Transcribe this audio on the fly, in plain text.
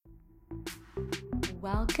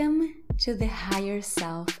Welcome to the Higher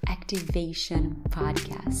Self Activation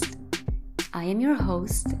Podcast. I am your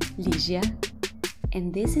host, Ligia,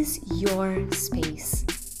 and this is your space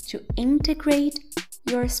to integrate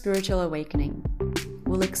your spiritual awakening.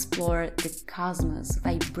 We'll explore the cosmos,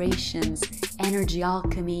 vibrations, energy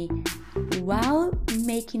alchemy, while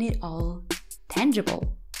making it all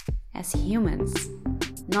tangible as humans,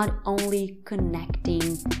 not only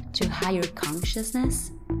connecting to higher consciousness,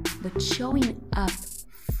 but showing up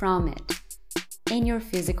from it in your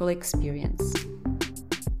physical experience.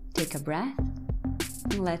 Take a breath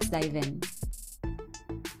and let's dive in.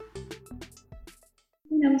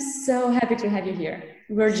 I'm so happy to have you here.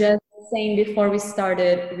 We're just saying before we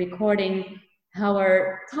started recording how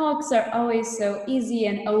our talks are always so easy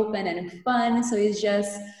and open and fun. So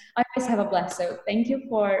I always have a blast. So thank you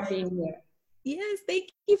for being here. Yes,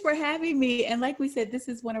 thank you for having me. And like we said, this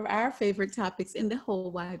is one of our favorite topics in the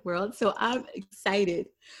whole wide world. So I'm excited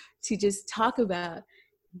to just talk about,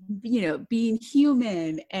 being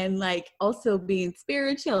human and like also being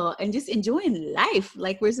spiritual and just enjoying life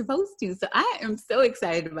like we're supposed to. So I am so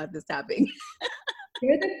excited about this topic.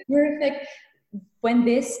 You're the perfect. When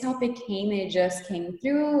this topic came, it just came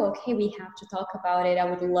through. Okay, we have to talk about it. I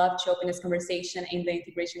would love to open this conversation in the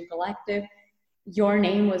Integration Collective. Your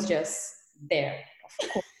name was just there. Of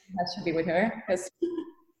course, it has to be with her. Because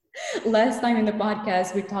last time in the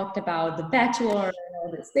podcast, we talked about The Bachelor and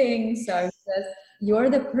all these things. So you're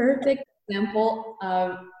the perfect example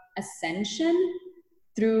of ascension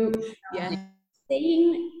through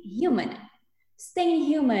staying human. Staying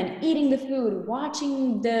human, eating the food,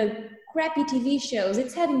 watching the crappy TV shows.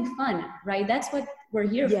 It's having fun, right? That's what we're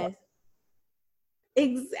here for.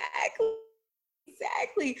 Exactly.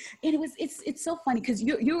 And it's so funny because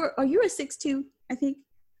are you a 6'2", I think?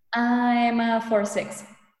 I'm a 4'6".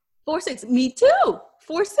 4'6", me too.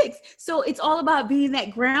 4'6". So it's all about being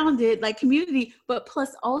that grounded like community, but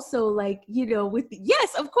plus also like,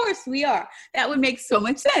 yes, of course we are. That would make so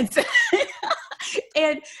much sense.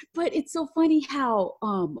 But it's so funny how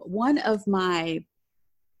one of my,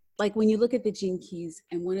 like when you look at the Gene Keys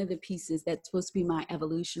and one of the pieces that's supposed to be my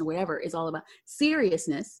evolution or whatever is all about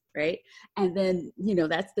seriousness, right? And then,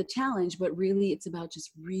 that's the challenge, but really it's about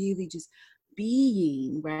just really just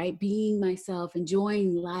being, right? Being myself,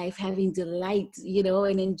 enjoying life, having delight,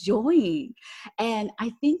 and enjoying. And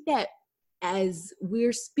I think that as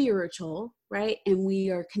we're spiritual, right? And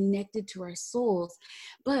we are connected to our souls,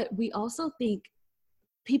 but we also think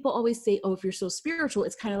people always say, oh, if you're so spiritual,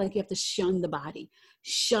 it's kind of like you have to shun the body,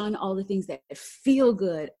 shun all the things that feel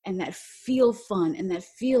good and that feel fun and that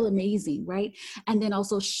feel amazing, right? And then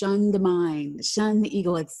also shun the mind, shun the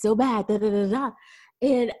ego. It's so bad, da, da, da, da.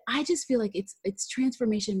 And I just feel like it's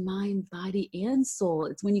transformation, mind, body, and soul.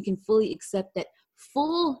 It's when you can fully accept that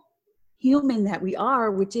full human that we are,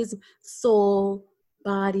 which is soul,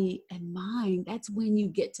 body, and mind. That's when you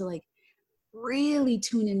get to like really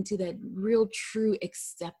tune into that real true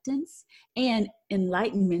acceptance and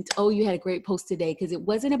enlightenment. Oh, you had a great post today because it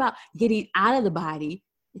wasn't about getting out of the body.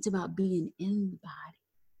 It's about being in the body.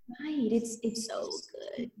 Right. It's so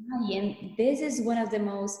good. And this is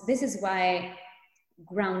this is why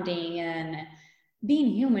grounding and being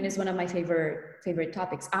human is one of my favorite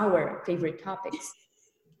topics, our favorite topics,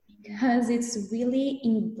 because it's really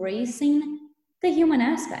embracing the human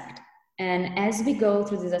aspect. And as we go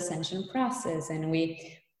through this ascension process and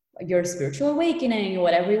your spiritual awakening,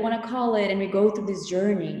 whatever you want to call it, and we go through this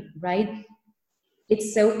journey, right?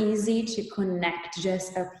 It's so easy to connect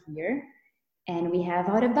just up here. And we have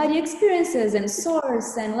out-of-body experiences and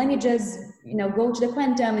source, and let me just, go to the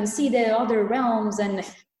quantum and see the other realms, and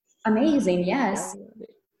amazing, yes.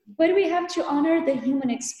 But we have to honor the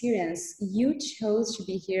human experience. You chose to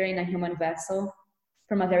be here in a human vessel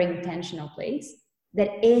from a very intentional place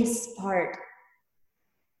that is part,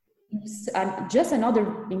 just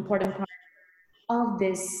another important part of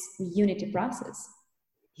this unity process.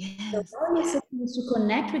 Yes. So how are you supposed to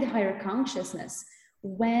connect with higher consciousness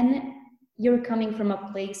when you're coming from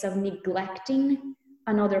a place of neglecting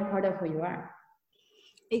another part of who you are?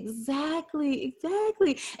 Exactly.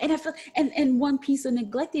 And I feel, and one piece of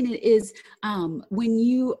neglecting it is when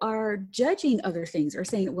you are judging other things or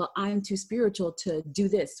saying, well, I'm too spiritual to do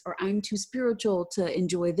this, or I'm too spiritual to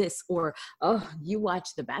enjoy this, or, oh, you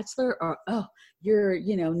watch The Bachelor, or, oh, you're,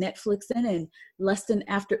 Netflixing and lusting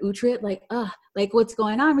after Utrecht, like, like what's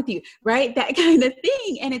going on with you, right? That kind of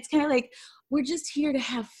thing. And it's kind of like, we're just here to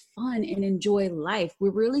have fun and enjoy life.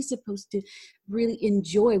 We're really supposed to really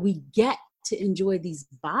enjoy. We get to enjoy these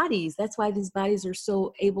bodies. That's why these bodies are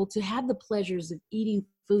so able to have the pleasures of eating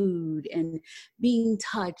food and being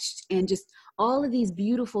touched and just all of these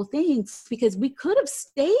beautiful things, because we could have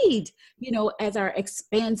stayed, as our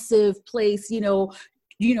expansive place,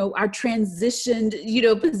 our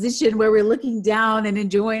transitioned, position where we're looking down and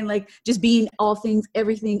enjoying, like, just being all things,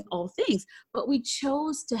 everything, all things. But we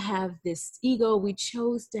chose to have this ego. We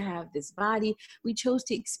chose to have this body. We chose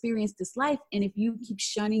to experience this life. And if you keep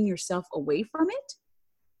shunning yourself away from it,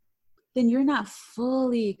 then you're not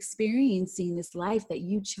fully experiencing this life that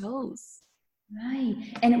you chose. Right.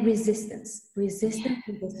 And resistance,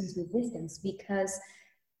 because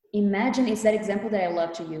imagine, it's that example that I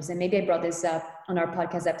love to use. And maybe I brought this up on our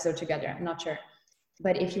podcast episode together. I'm not sure.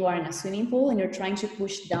 But if you are in a swimming pool and you're trying to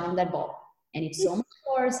push down that ball and it's so much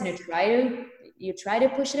force and you try to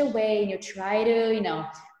push it away and you try to,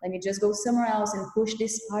 let me just go somewhere else and push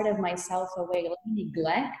this part of myself away. Let me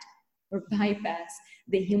neglect or bypass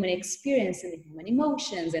the human experience and the human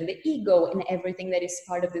emotions and the ego and everything that is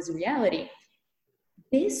part of this reality.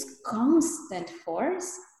 This constant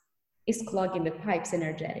force is clogging the pipes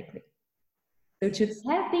energetically. So to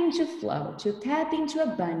tap into flow, to tap into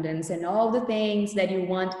abundance and all the things that you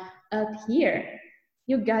want up here,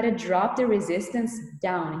 you got to drop the resistance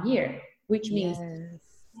down here, which means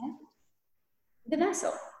accept the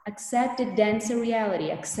vessel, accept the denser reality,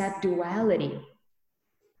 accept duality.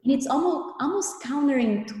 And it's almost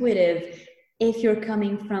counterintuitive if you're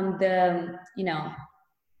coming from the,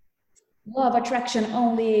 law of attraction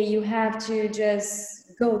only, you have to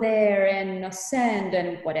just go there and ascend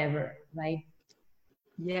and whatever, right?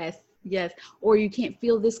 Yes. Or you can't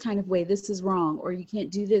feel this kind of way. This is wrong. Or you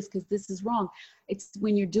can't do this because this is wrong. It's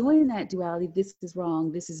when you're doing that duality, this is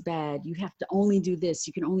wrong, this is bad. You have to only do this.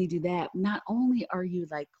 You can only do that. Not only are you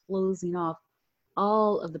like closing off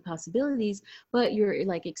all of the possibilities, but you're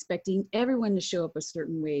like expecting everyone to show up a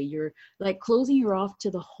certain way. You're like closing you off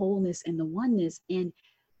to the wholeness and the oneness. And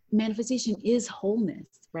manifestation is wholeness,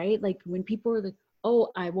 right? Like when people are like,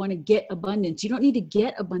 oh, I want to get abundance. You don't need to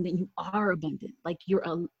get abundant. You are abundant. Like you're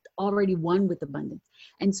already one with abundance.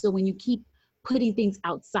 And so when you keep putting things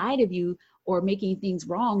outside of you or making things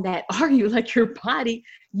wrong that are you, like your body,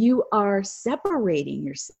 you are separating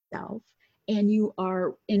yourself. And you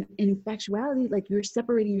are in factuality, like you're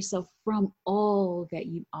separating yourself from all that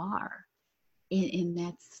you are. And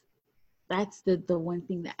that's the one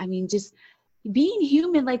thing that, I mean, just being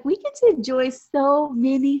human, like we get to enjoy so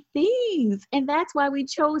many things. And that's why we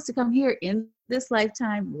chose to come here in this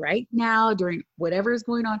lifetime right now during whatever is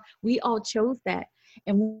going on. We all chose that.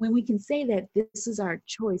 And when we can say that this is our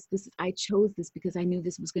choice, I chose this because I knew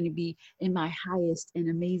this was going to be in my highest and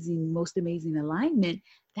most amazing alignment,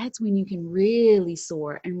 that's when you can really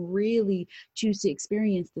soar and really choose to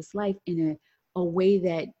experience this life in a way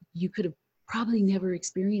that you could have probably never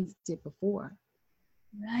experienced it before.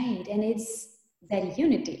 Right. And it's that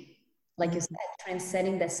unity, like you said,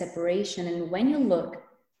 transcending that separation. And when you look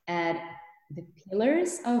at the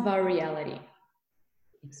pillars of our reality,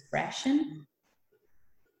 expression,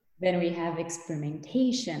 then we have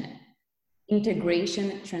experimentation,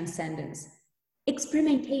 integration, transcendence.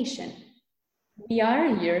 Experimentation. We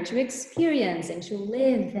are here to experience and to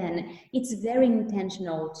live, and it's very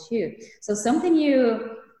intentional too. So something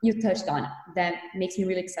you touched on that makes me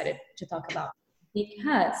really excited to talk about,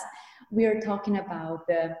 because we are talking about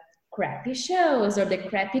the crappy shows or the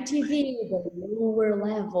crappy TV, the lower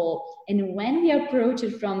level. And when we approach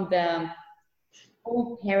it from the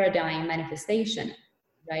old paradigm manifestation,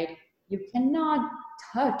 right? You cannot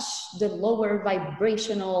touch the lower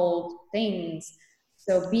vibrational things.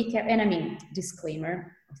 So be careful. And I mean,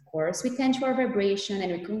 disclaimer, of course, we tend to our vibration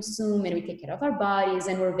and we consume and we take care of our bodies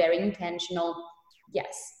and we're very intentional.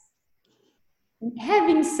 Yes.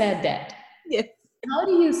 Having said that, yes. How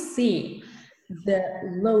do you see the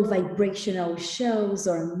low vibrational shows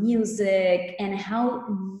or music and how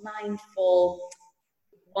mindful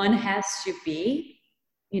one has to be,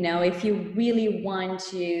 if you really want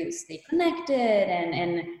to stay connected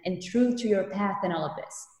and true to your path and all of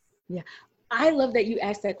this? Yeah. I love that you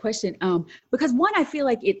asked that question because one, I feel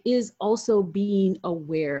like it is also being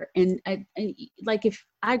aware. And like if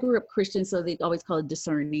I grew up Christian, so they always call it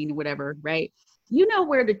discerning or whatever, right? You know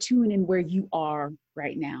where to tune in where you are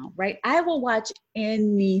right now, right? I will watch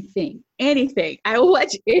anything. I will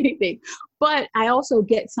watch anything, but I also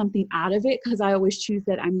get something out of it because I always choose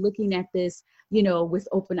that I'm looking at this, with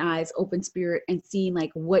open eyes, open spirit, and seeing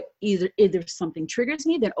like what either something triggers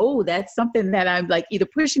me, then, oh, that's something that I'm like either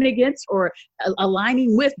pushing against or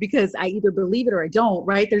aligning with because I either believe it or I don't,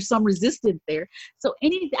 right? There's some resistance there. So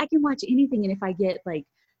I can watch anything. And if I get like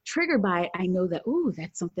triggered by it, I know that, ooh,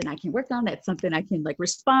 that's something I can work on. That's something I can like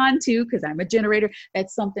respond to because I'm a generator.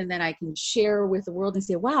 That's something that I can share with the world and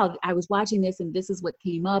say, wow, I was watching this and this is what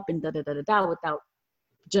came up and da da da da da without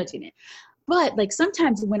judging it. But like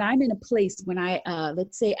sometimes when I'm in a place, when I,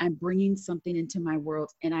 let's say I'm bringing something into my world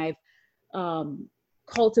and I've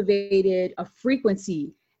cultivated a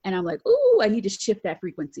frequency and I'm like, ooh, I need to shift that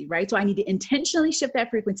frequency, right? So I need to intentionally shift that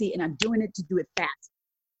frequency and I'm doing it to do it fast.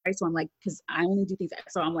 Right. So I'm like, because I only do things.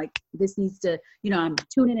 So I'm like, this needs to, I'm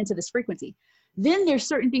tuning into this frequency. Then there's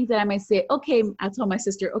certain things that I might say, okay, I told my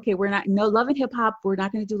sister, okay, we're not, no Love and Hip Hop. We're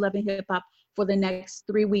not going to do Love and Hip Hop for the next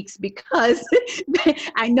 3 weeks because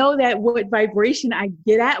I know that what vibration I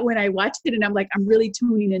get at when I watch it. And I'm like, I'm really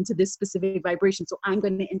tuning into this specific vibration. So I'm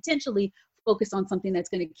going to intentionally focus on something that's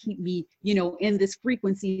going to keep me, in this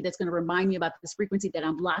frequency, that's going to remind me about this frequency that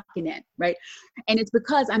I'm locking in, right? And it's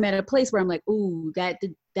because I'm at a place where I'm like, ooh,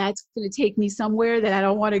 that's going to take me somewhere that I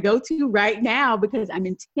don't want to go to right now because I'm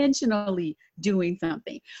intentionally doing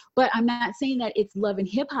something. But I'm not saying that it's Love and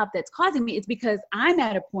Hip Hop that's causing me. It's because I'm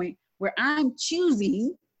at a point where I'm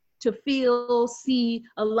choosing to feel, see,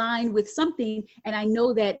 align with something. And I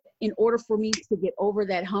know that in order for me to get over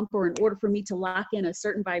that hump or in order for me to lock in a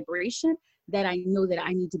certain vibration, that I know that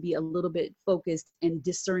I need to be a little bit focused and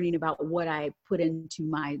discerning about what I put into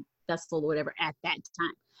my vessel or whatever at that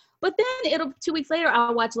time. But then 2 weeks later,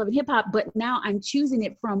 I'll watch Love and Hip Hop, but now I'm choosing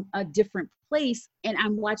it from a different place and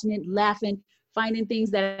I'm watching it, laughing, finding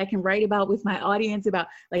things that I can write about with my audience about,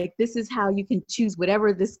 like, this is how you can choose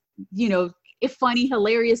whatever this, if funny,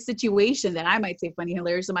 hilarious situation that I might say funny,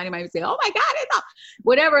 hilarious, somebody might say, oh my God, it's all,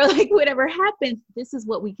 whatever happens, this is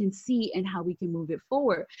what we can see and how we can move it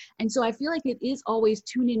forward. And so I feel like it is always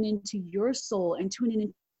tuning into your soul and tuning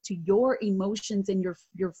into your emotions and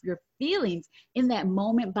your feelings in that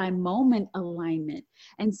moment by moment alignment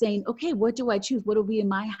and saying, okay, what do I choose? What will be in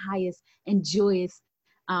my highest and joyous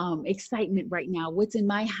excitement right now? What's in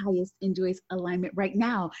my highest and joyous alignment right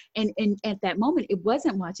now? And at that moment, it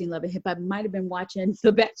wasn't watching Love and Hip Hop. It might have been watching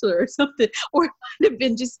The Bachelor or something, or it might have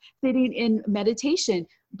been just sitting in meditation.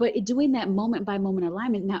 But doing that moment by moment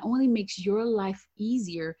alignment not only makes your life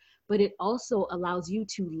easier, but it also allows you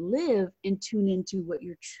to live and tune into what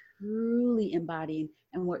you're truly embodying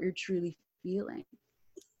and what you're truly feeling.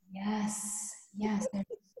 Yes, there's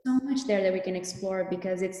so much there that we can explore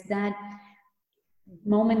because it's that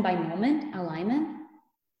moment by moment alignment.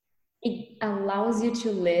 It allows you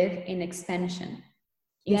to live in expansion.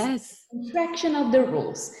 Yes. Contraction of the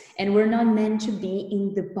rules, and we're not meant to be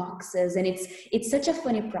in the boxes. And it's such a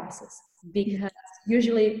funny process because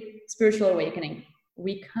usually spiritual awakening,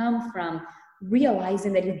 we come from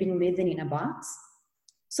realizing that you've been living in a box.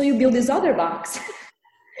 So you build this other box.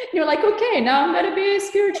 You're like, okay, now I'm gonna be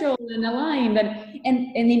spiritual and aligned.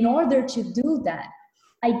 And in order to do that,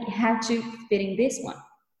 I have to fit in this one.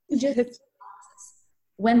 Just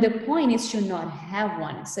when the point is to not have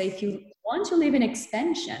one. So if you want to live in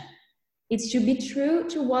expansion, it's to be true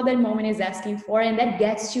to what that moment is asking for, and that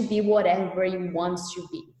gets to be whatever you want to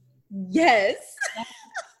be. Yes.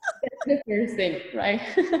 That's the first thing, right?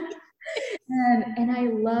 and I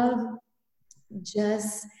love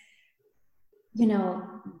just,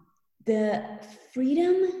 the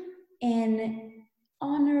freedom and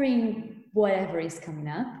honoring whatever is coming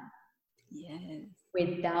up. Yes.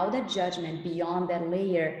 Without a judgment beyond that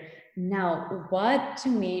layer. Now, what to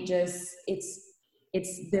me it's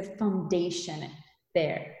the foundation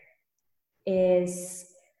there is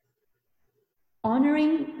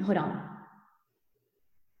honoring. Hold on.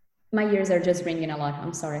 My ears are just ringing a lot.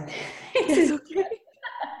 I'm sorry. It's okay.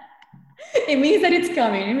 It means that it's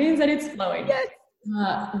coming. It means that it's flowing. Yes.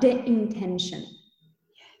 The intention.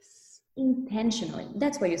 Yes. Intentionally.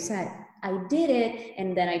 That's what you said. I did it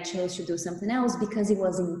and then I chose to do something else because it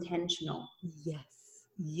was intentional. Yes.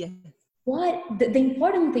 Yes. What the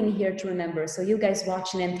important thing here to remember, so you guys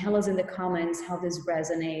watching and tell us in the comments how this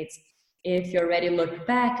resonates, if you already look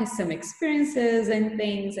back at some experiences and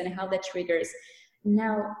things and how that triggers.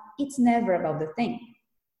 Now, it's never about the thing,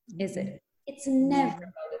 is it? It's never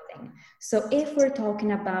about the thing. So if we're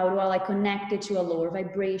talking about, well, I connected to a lower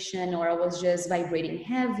vibration, or I was just vibrating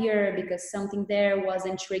heavier because something there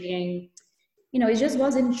wasn't triggering, it just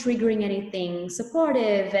wasn't triggering anything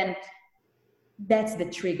supportive, and that's the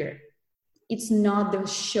trigger. It's not the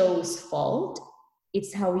show's fault.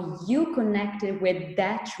 It's how you connected with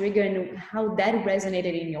that trigger and how that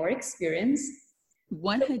resonated in your experience.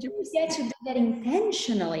 100%. You get to do that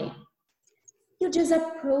intentionally. You just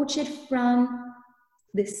approach it from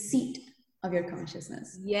the seat of your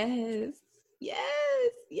consciousness. Yes. Yes.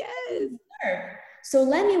 Yes. So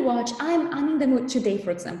let me watch. I'm in the mood today,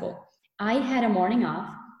 for example. I had a morning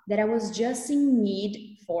off. that I was just in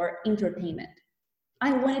need for entertainment.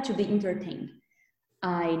 I wanted to be entertained.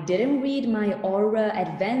 I didn't read my aura,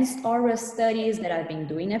 advanced aura studies that I've been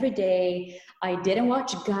doing every day. I didn't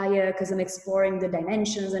watch Gaia because I'm exploring the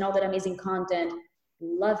dimensions and all that amazing content.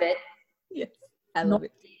 Love it. Yes, I love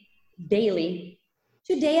it. Daily.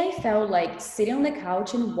 Today I felt like sitting on the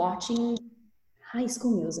couch and watching High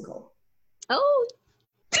School Musical. Oh.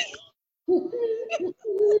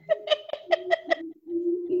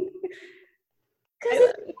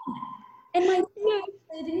 And my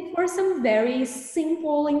for some very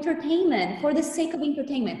simple entertainment, for the sake of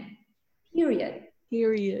entertainment. Period.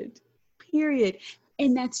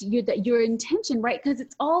 And that's your intention, right? Because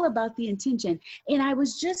it's all about the intention. And I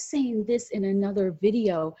was just saying this in another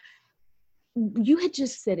video. You had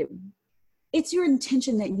just said it. It's your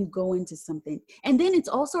intention that you go into something. And then it's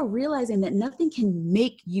also realizing that nothing can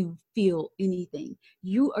make you feel anything.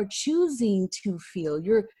 You are choosing to feel.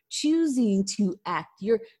 You're choosing to act.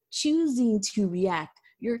 You're choosing to react.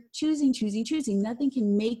 You're choosing. Nothing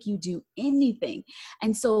can make you do anything.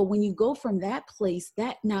 And so when you go from that place,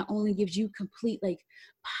 that not only gives you complete like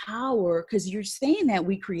power, because you're saying that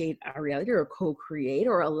we create our reality or co-create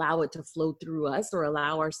or allow it to flow through us or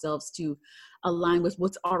allow ourselves to align with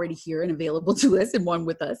what's already here and available to us and one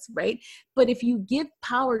with us, right? But if you give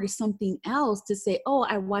power to something else to say, oh,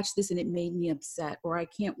 I watched this and it made me upset, or I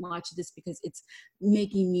can't watch this because it's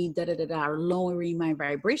making me da-da-da-da, or lowering my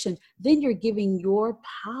vibration, then you're giving your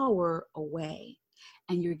power away.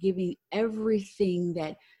 And you're giving everything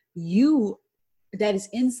that is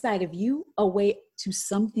inside of you away to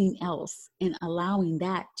something else and allowing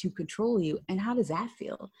that to control you. And how does that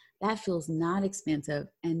feel? That feels not expansive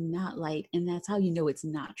and not light. And that's how you know it's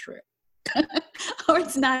not true. Or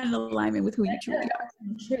it's not in alignment with who you truly are.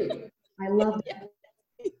 True. I love that.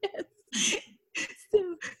 Yes.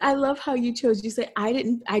 So I love how you chose. You say,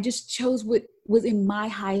 I just chose what was in my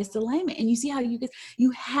highest alignment. And you see how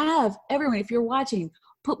you have everyone, if you're watching,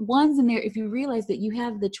 put ones in there if you realize that you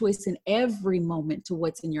have the choice in every moment to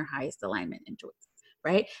what's in your highest alignment and choice,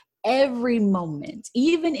 right? Every moment,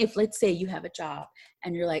 even if, let's say you have a job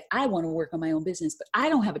and you're like, I want to work on my own business, but I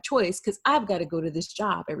don't have a choice because I've got to go to this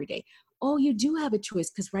job every day. Oh, you do have a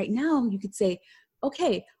choice, because right now you could say,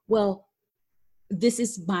 okay, well, this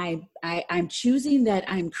is I'm choosing that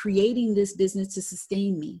I'm creating this business to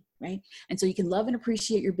sustain me, right? And so you can love and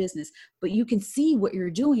appreciate your business, but you can see what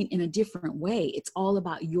you're doing in a different way. It's all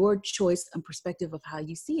about your choice and perspective of how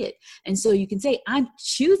you see it. And so you can say, I'm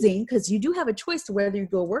choosing, because you do have a choice to whether you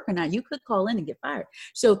go work or not. You could call in and get fired.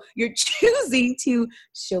 So you're choosing to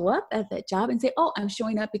show up at that job and say, oh, I'm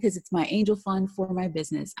showing up because it's my angel fund for my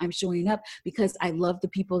business. I'm showing up because I love the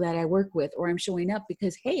people that I work with, or I'm showing up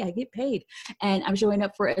because, hey, I get paid. And I'm showing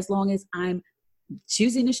up for as long as I'm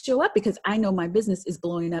choosing to show up, because I know my business is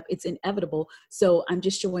blowing up. It's inevitable. So I'm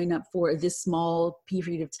just showing up for this small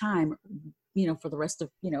period of time, for the rest of,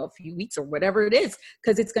 a few weeks or whatever it is,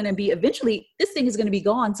 because it's going to be eventually, this thing is going to be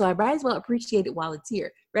gone. So I might as well appreciate it while it's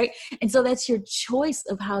here. Right. And so that's your choice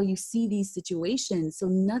of how you see these situations. So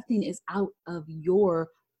nothing is out of your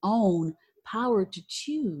own power to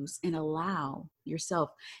choose and allow yourself.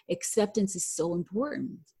 Acceptance is so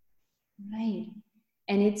important. Right.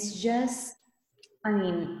 And it's just,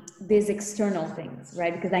 these external things,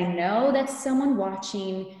 right? Because I know that someone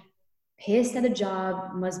watching, pissed at the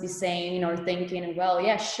job, must be saying or thinking, well,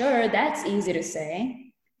 yeah, sure, that's easy to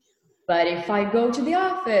say. But if I go to the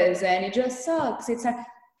office and it just sucks,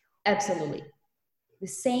 absolutely. The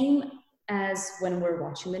same as when we're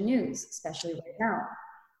watching the news, especially right now.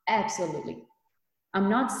 Absolutely. I'm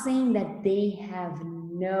not saying that they have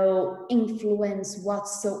no influence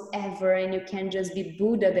whatsoever and you can just be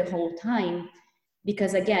Buddha the whole time.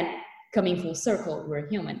 Because again, coming full circle, we're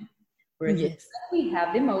human. Yes. We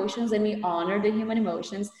have the emotions and we honor the human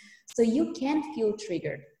emotions. So you can feel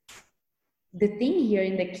triggered. The thing here,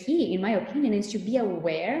 and the key, in my opinion, is to be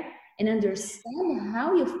aware and understand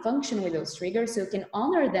how you function with those triggers so you can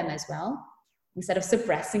honor them as well, instead of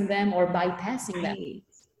suppressing them or bypassing them.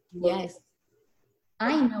 Yes.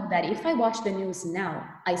 I know that if I watch the news now,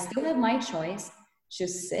 I still have my choice to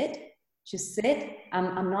sit.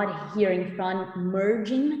 I'm not here in front,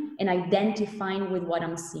 merging and identifying with what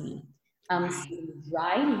I'm seeing. I'm sitting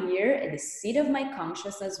right here at the seat of my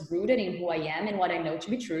consciousness, rooted in who I am and what I know to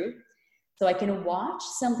be true. So I can watch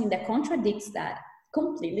something that contradicts that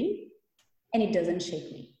completely, and it doesn't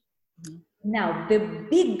shake me. Mm-hmm. Now, the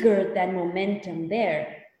bigger that momentum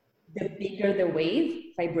there, the bigger the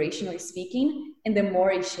wave, vibrationally speaking, and the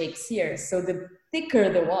more it shakes here. So the thicker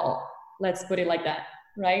the wall, let's put it like that,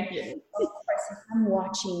 right? Yes. Of course, if I'm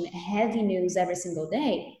watching heavy news every single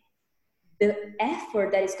day, the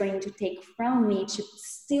effort that is going to take from me to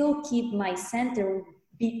still keep my center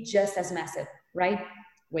be just as massive, right?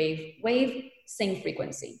 Wave, same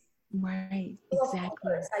frequency. Right, So exactly. of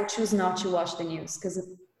course, I choose not to watch the news because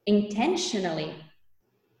intentionally,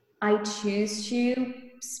 I choose to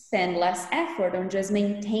spend less effort on just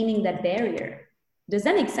maintaining that barrier. Does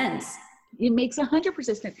that make sense? It makes 100%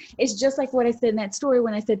 sense. It's just like what I said in that story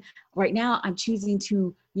when I said, right now I'm choosing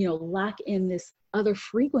to, lock in this other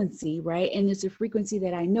frequency, right? And it's a frequency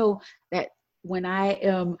that I know that when I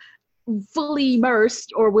am fully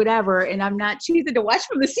immersed or whatever, and I'm not choosing to watch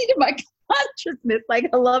from the seat of my consciousness, like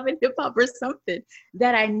a love and hip hop or something,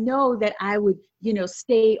 that I know that I would,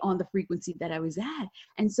 stay on the frequency that I was at.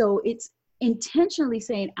 And so it's intentionally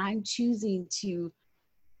saying, I'm choosing to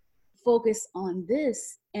focus on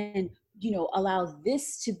this and allow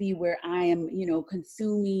this to be where I am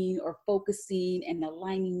consuming or focusing and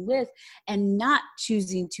aligning with, and not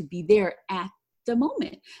choosing to be there at the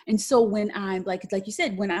moment. And so when I'm like you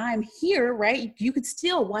said, when I'm here, right, you could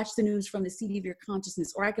still watch the news from the seat of your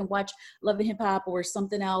consciousness, or I can watch Love and Hip Hop or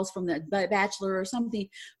something else from the Bachelor or something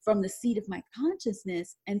from the seat of my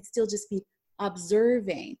consciousness, and still just be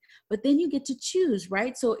observing. But then you get to choose,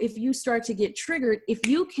 right? So if you start to get triggered, if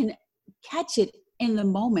you can catch it in the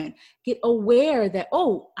moment, get aware that,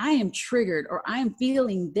 oh, I am triggered or I am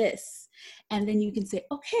feeling this. And then you can say,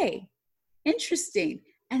 okay, interesting.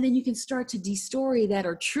 And then you can start to destory that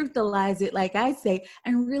or truthalize it, like I say,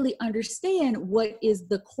 and really understand what is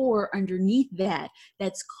the core underneath that.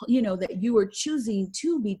 That's, that you are choosing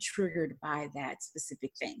to be triggered by that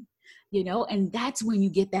specific thing, and that's when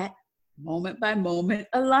you get that moment by moment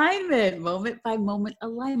alignment.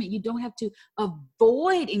 You don't have to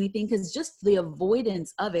avoid anything, because just the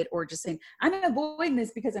avoidance of it, or just saying, I'm avoiding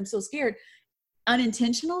this because I'm so scared,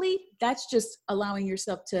 unintentionally, that's just allowing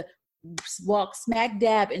yourself to walk smack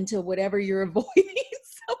dab into whatever you're avoiding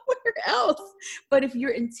somewhere else. But if you're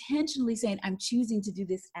intentionally saying, I'm choosing to do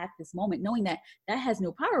this at this moment, knowing that that has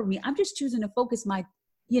no power over me, I'm just choosing to focus my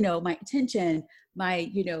my attention, my,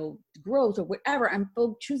 growth or whatever, I'm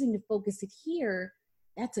choosing to focus it here.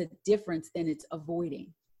 That's a difference than it's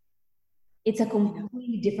avoiding. It's a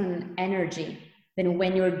completely different energy than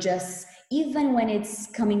when you're just, even when it's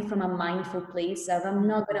coming from a mindful place of, I'm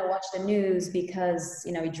not going to watch the news because,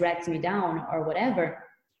 it drags me down or whatever.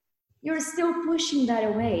 You're still pushing that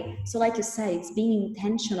away. So like you said, it's being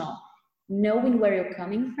intentional, knowing where you're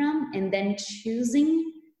coming from, and then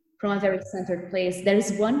choosing from a very centered place.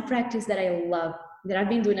 There's one practice that I love, that I've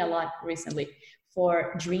been doing a lot recently,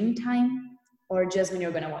 for dream time, or just when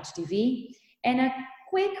you're going to watch TV. And a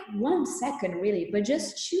quick 1 second, really, but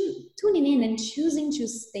just tuning in and choosing to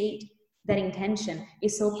state that intention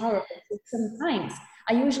is so powerful. So sometimes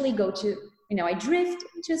I usually go to, I drift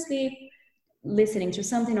to sleep, listening to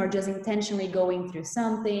something, or just intentionally going through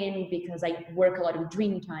something, because I work a lot of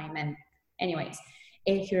dream time. And anyways,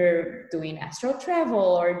 if you're doing astral travel,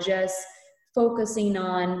 or just focusing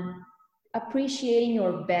on appreciating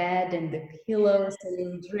your bed and the pillows, so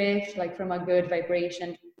you drift like from a good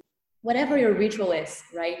vibration, whatever your ritual is,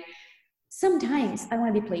 right? Sometimes I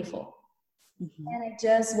want to be playful. Mm-hmm. And I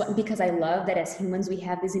just want, because I love that as humans, we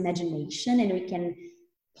have this imagination and we can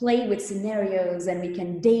play with scenarios and we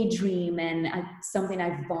can daydream, and something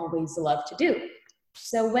I've always loved to do.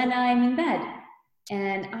 So when I'm in bed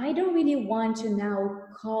and I don't really want to now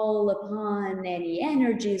call upon any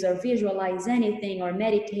energies or visualize anything or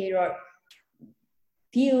meditate or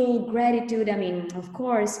feel gratitude, I mean, of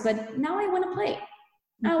course, but now I want to play.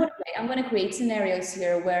 I'm going to create scenarios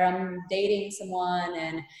here where I'm dating someone,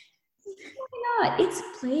 and why not? It's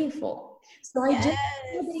playful. So I just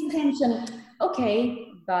put the intention, okay,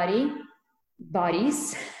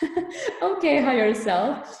 bodies, okay, higher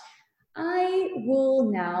self. I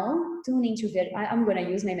will now tune into I'm going to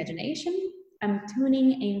use my imagination. I'm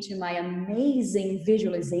tuning into my amazing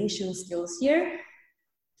visualization skills here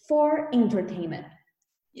for entertainment.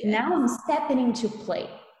 Yes. Now I'm stepping into play,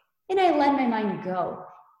 and I let my mind go.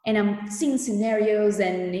 And I'm seeing scenarios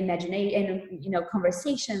and imagination, and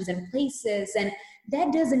conversations and places, and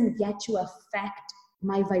that doesn't get to affect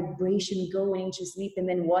my vibration going into sleep and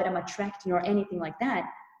then what I'm attracting or anything like that,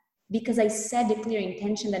 because I set the clear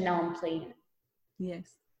intention that now I'm playing. Yes,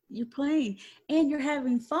 you're playing and you're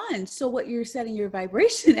having fun. So what you're setting your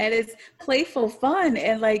vibration at is playful fun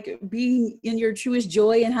and like being in your truest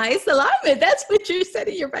joy and highest alignment. That's what you're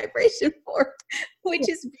setting your vibration for, which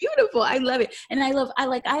is beautiful. I love it. And I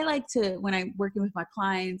like to, when I'm working with my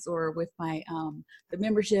clients or with my, the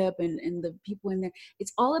membership and the people in there,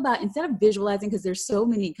 it's all about, instead of visualizing, because there's so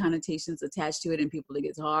many connotations attached to it and people think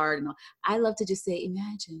it's hard. And all, I love to just say,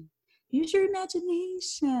 imagine Use your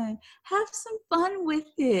imagination. Have some fun with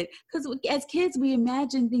it. Because as kids, we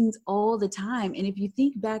imagine things all the time. And if you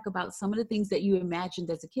think back about some of the things that you imagined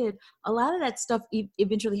as a kid, a lot of that stuff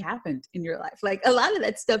eventually happened in your life. Like a lot of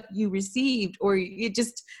that stuff you received or you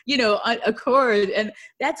just, occurred. And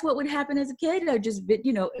that's what would happen as a kid. Or just,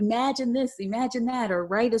 imagine this, imagine that, or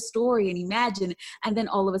write a story and imagine. And then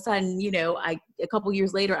all of a sudden, a couple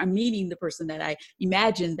years later, I'm meeting the person that I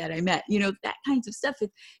imagined that I met, that kinds of stuff.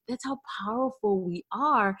 That's how powerful we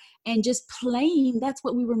are. And just playing, that's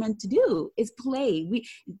what we were meant to do, is play.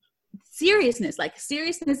 Seriousness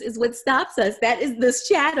is what stops us. That is the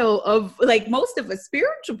shadow of like most of us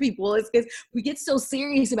spiritual people, is because we get so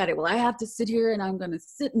serious about it. Well, I have to sit here and I'm going to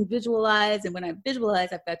sit and visualize. And when I visualize,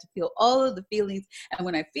 I've got to feel all of the feelings. And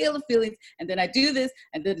when I feel the feelings, and then I do this,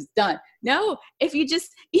 and then it's done. No, if you just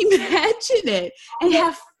imagine it and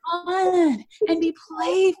have fun and be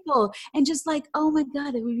playful and just like, oh my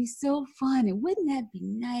God, it would be so fun. And wouldn't that be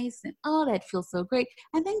nice? And oh, that feels so great.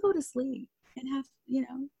 And then go to sleep and have,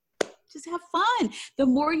 just have fun. The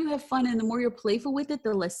more you have fun and the more you're playful with it,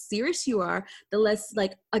 the less serious you are, the less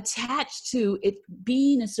like attached to it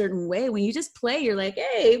being a certain way. When you just play, you're like,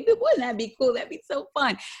 hey, wouldn't that be cool? That'd be so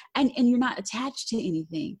fun. And you're not attached to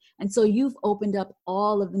anything. And so you've opened up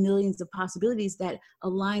all of the millions of possibilities that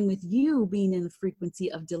align with you being in the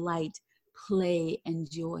frequency of delight, play,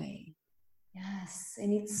 and joy. Yes.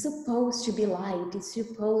 And it's supposed to be light. It's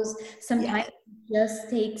supposed, sometimes it just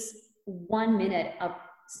takes 1 minute of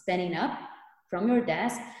standing up from your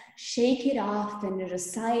desk, shake it off and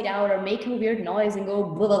just sigh it out or make a weird noise and go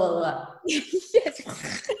blah, blah, blah,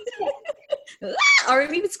 blah. Or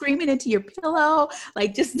even screaming into your pillow,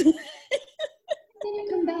 like just. Then you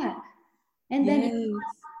come back. And then you're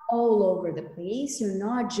all over the place. You're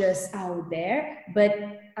not just out there, but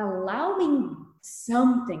allowing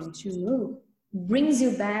something to move brings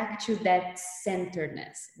you back to that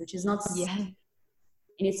centeredness, which is not.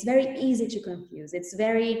 And it's very easy to confuse. It's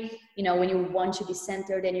very, when you want to be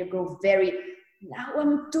centered and you go very, now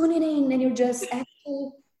I'm tuning in, and you're just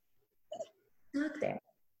actually stuck there.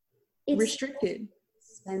 It's restricted.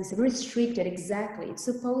 Expensive, restricted, exactly. It's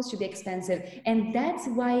supposed to be expensive. And that's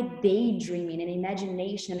why daydreaming and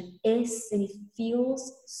imagination is, and it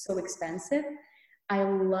feels so expensive. I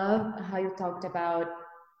love how you talked about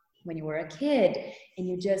when you were a kid and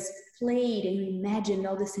you just played and you imagined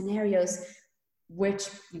all the scenarios, which,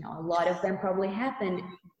 a lot of them probably happened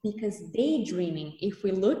because daydreaming, if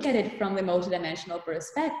we look at it from the multidimensional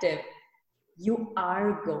perspective, you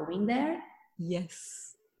are going there.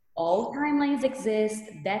 Yes. All timelines exist.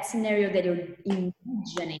 That scenario that you're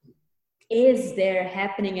imagining is there,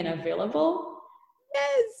 happening and available.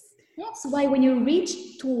 Yes. That's why when you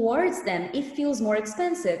reach towards them, it feels more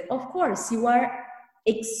expensive. Of course, you are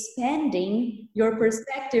expanding your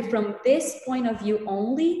perspective from this point of view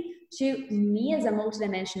only to me as a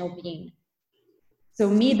multidimensional being. So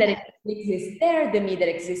me that exists there, the me that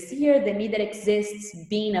exists here, the me that exists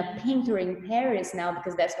being a painter in Paris now,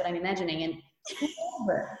 because that's what I'm imagining. And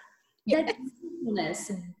whatever. That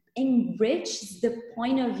simpleness enriches the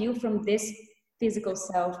point of view from this physical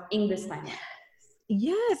self in this timeline.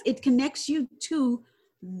 Yes, it connects you to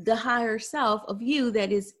the higher self of you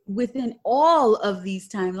that is within all of these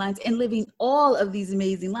timelines and living all of these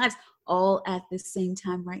amazing lives, all at the same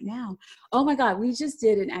time right now. Oh my God, we just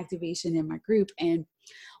did an activation in my group, and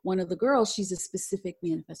one of the girls, she's a specific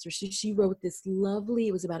manifestor. She wrote this lovely,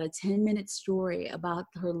 it was about a 10-minute story about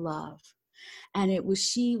her love. And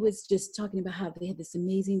she was just talking about how they had this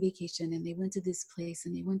amazing vacation and they went to this place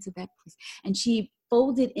and they went to that place. And she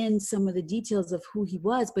folded in some of the details of who he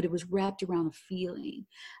was, but it was wrapped around a feeling,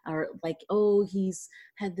 or like, oh, he's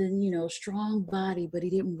had the, strong body, but he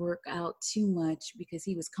didn't work out too much because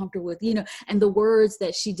he was comfortable with, and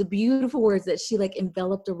the beautiful words that she like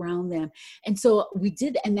enveloped around them. And so we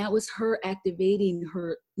did, and that was her activating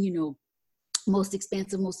her, most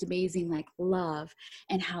expansive, most amazing, like love,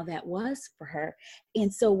 and how that was for her.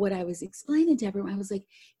 And so what I was explaining to everyone, I was like,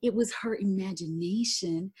 it was her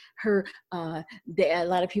imagination, her, a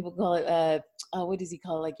lot of people call it, what does he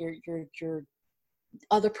call it? Like your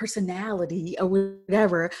other personality or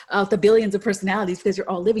whatever, the billions of personalities, because you're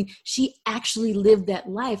all living. She actually lived that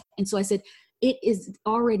life. And so I said, it is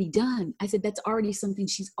already done. I said, that's already something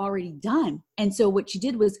she's already done. And so what she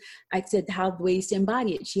did was, I said, how the ways to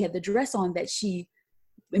embody it. She had the dress on that she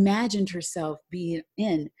imagined herself being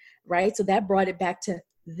in, right? So that brought it back to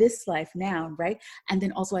this life now, right? And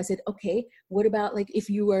then also I said, okay, what about like if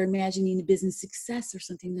you are imagining a business success or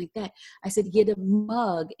something like that? I said, get a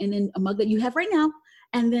mug, and then a mug that you have right now,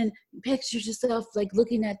 And then picture yourself like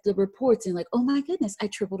looking at the reports and like, oh my goodness, I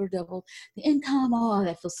tripled or doubled the income. Oh,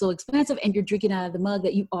 that feels so expensive. And you're drinking out of the mug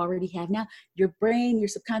that you already have now. Your brain, your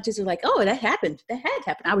subconscious are like, oh, that happened. That had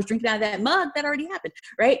happened. I was drinking out of that mug. That already happened.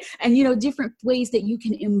 Right. And, different ways that you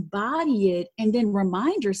can embody it and then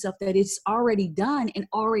remind yourself that it's already done and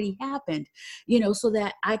already happened, so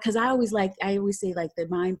that because I always say like the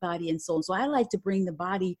mind, body, and soul. So I like to bring the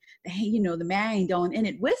body, the mind on in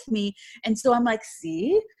it with me. And so I'm like,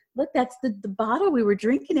 see, look, that's the bottle we were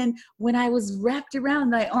drinking. And when I was wrapped around,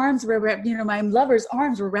 my arms were wrapped, my lover's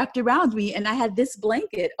arms were wrapped around me and I had this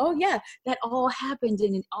blanket. Oh yeah, that all happened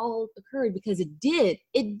and it all occurred because it did.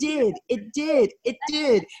 It's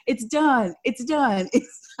done. It's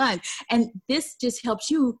done. And this just helps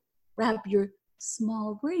you wrap your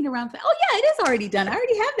small brain around, oh yeah, it is already done. I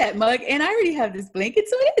already have that mug and I already have this blanket.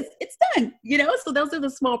 So it's done, so those are the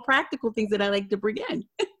small practical things that I like to bring in.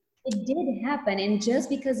 It did happen. And just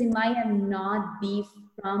because it might have not be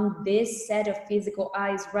from this set of physical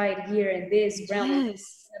eyes right here in this realm of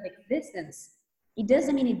existence, it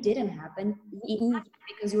doesn't mean it didn't happen. It happened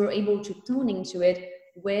because you were able to tune into it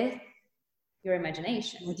with your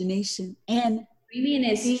imagination. And dreaming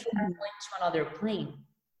is going to another plane.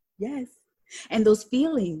 Yes. And those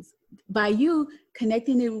feelings, by you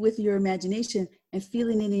connecting it with your imagination and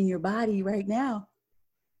feeling it in your body right now,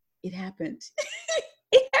 it happened.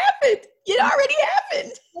 It happened. It already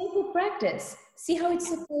happened. Playful practice. See how it's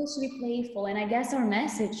supposed to be playful. And I guess our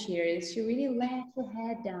message here is to really let your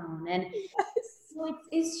head down. And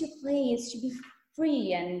it's to play, it's to be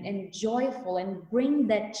free and joyful and bring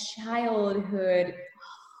that childhood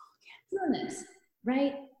stillness,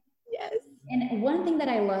 right? Yes. And one thing that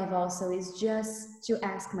I love also is just to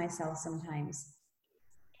ask myself sometimes,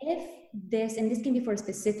 if this, and this can be for a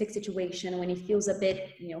specific situation when it feels a bit,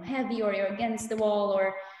 heavy or you're against the wall,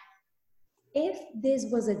 or if this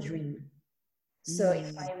was a dream. So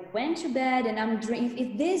if I went to bed and I'm dreaming,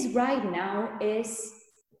 if this right now is,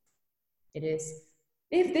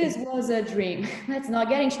 if this was a dream, let's not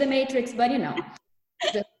get into the matrix, but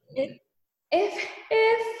if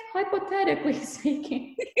hypothetically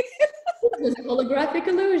speaking, it was a holographic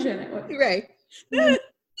illusion. Right. It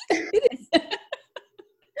is.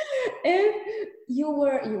 If you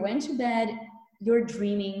went to bed, you're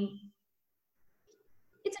dreaming,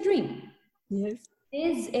 it's a dream. Yes.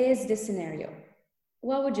 This is the scenario.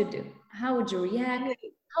 What would you do? How would you react?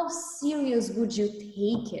 How serious would you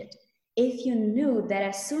take it if you knew that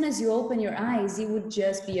as soon as you open your eyes, it would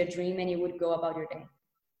just be a dream and you would go about your day?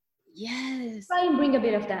 Yes. Try and bring a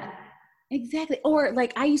bit of that. Exactly. Or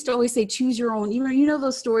like I used to always say, choose your own,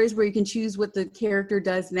 those stories where you can choose what the character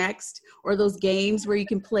does next, or those games where you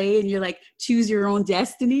can play and you're like, choose your own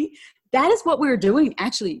destiny. That is what we're doing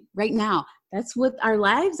actually right now. That's what our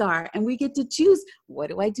lives are. And we get to choose, what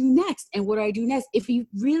do I do next? And what do I do next? If you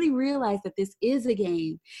really realize that this is a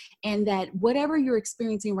game and that whatever you're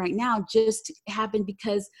experiencing right now just happened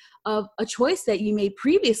because of a choice that you made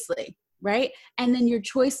previously, right? And then your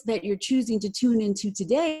choice that you're choosing to tune into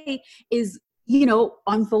today is,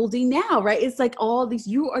 unfolding now, right? It's like all these,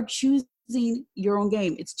 you are choosing your own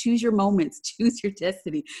game. It's choose your moments, choose your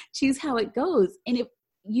destiny, choose how it goes. And if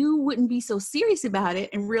you wouldn't be so serious about it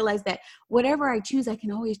and realize that whatever I choose, I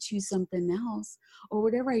can always choose something else, or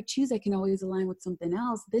whatever I choose, I can always align with something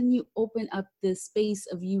else. Then you open up the space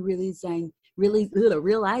of you realizing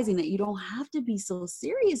that you don't have to be so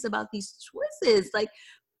serious about these choices. Like,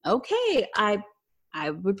 okay, I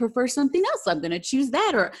would prefer something else. I'm going to choose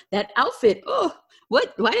that, or that outfit. Oh,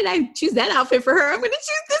 why did I choose that outfit for her? I'm going to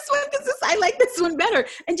choose this one because I like this one better,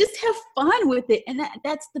 and just have fun with it. And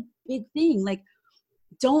that's the big thing. Like,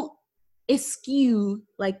 don't eschew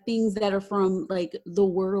like things that are from like the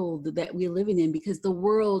world that we're living in, because the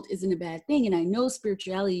world isn't a bad thing. And I know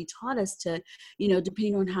spirituality taught us to,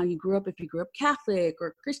 depending on how you grew up, if you grew up Catholic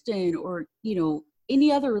or Christian or, any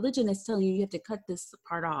other religion that's telling you have to cut this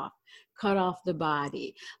part off, cut off the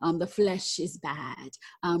body. The flesh is bad.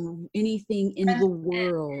 Anything in the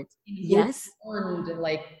world. Yes.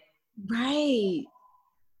 Right.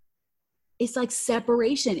 It's like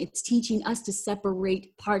separation. It's teaching us to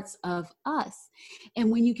separate parts of us. And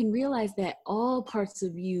when you can realize that all parts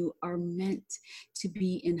of you are meant to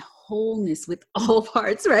be in wholeness with all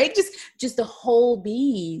parts, right? Just the whole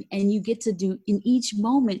being. And you get to do in each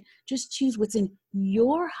moment, just choose what's in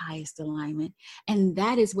your highest alignment. And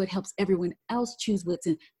that is what helps everyone else choose what's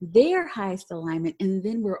in their highest alignment. And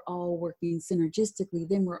then we're all working synergistically.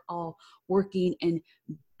 Then we're all working and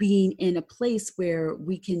being in a place where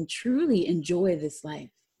we can truly enjoy this life,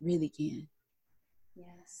 really can.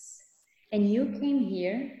 Yes. And you came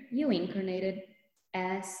here, you incarnated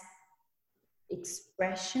as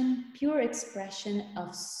expression, pure expression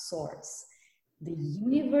of source. The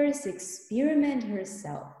universe experiment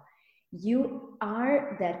herself. You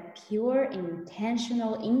are that pure,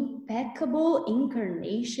 intentional, impeccable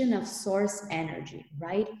incarnation of source energy,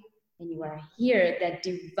 right? And you are here, that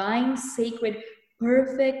divine, sacred,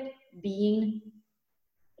 perfect being.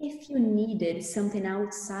 If you needed something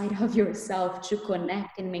outside of yourself to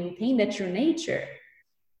connect and maintain that true nature,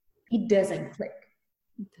 it doesn't click.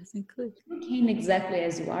 It doesn't click. You came exactly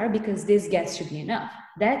as you are because this gets to be enough.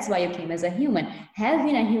 That's why you came as a human.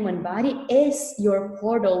 Having a human body is your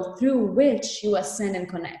portal through which you ascend and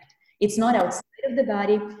connect. It's not outside of the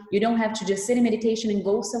body. You don't have to just sit in meditation and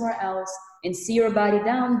go somewhere else and see your body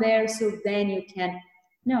down there so then you can.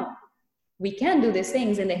 No, we can do these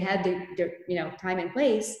things and they have their time and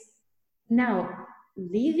place. Now,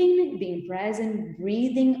 living, being present,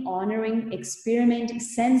 breathing, honoring, experiment,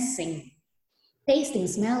 sensing, tasting,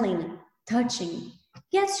 smelling, touching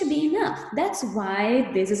gets to be enough. That's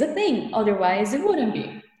why this is a thing. Otherwise, it wouldn't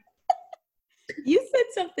be. You said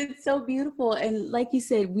something so beautiful. And like you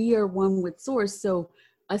said, we are one with source. So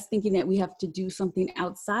us thinking that we have to do something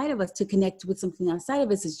outside of us to connect with something outside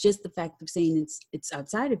of us is just the fact of saying it's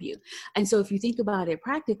outside of you. And so if you think about it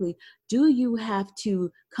practically, do you have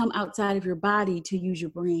to come outside of your body to use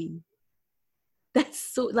your brain? That's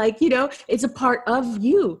so it's a part of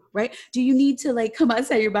you, right? Do you need to come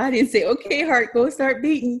outside your body and say, okay, heart, go start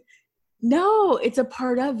beating? No, it's a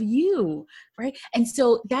part of you, right? And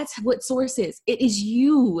so that's what source is. It is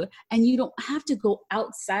you. And you don't have to go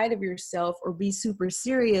outside of yourself or be super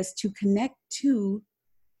serious to connect to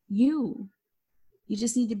you. You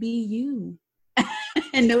just need to be you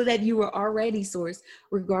and know that you are already source,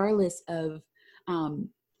 regardless of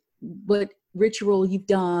what ritual you've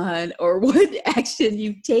done or what action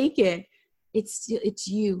you've taken. It's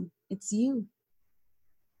you. It's you.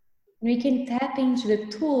 We can tap into the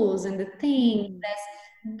tools and the things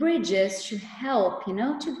as bridges to help,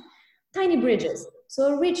 to tiny bridges.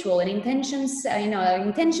 So a ritual, an intention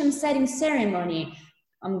setting ceremony.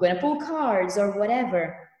 I'm going to pull cards or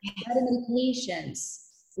whatever. Other meditations,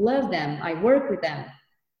 love them. I work with them.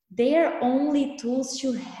 They are only tools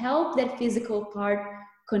to help that physical part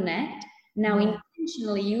connect. Now,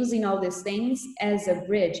 intentionally using all these things as a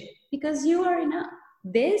bridge because you are enough.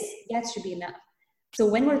 This gets to be enough. So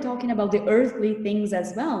when we're talking about the earthly things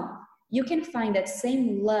as well, you can find that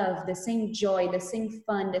same love, the same joy, the same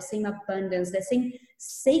fun, the same abundance, the same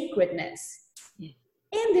sacredness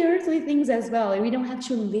in the earthly things as well. We don't have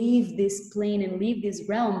to leave this plane and leave this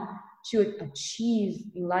realm to achieve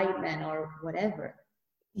enlightenment or whatever.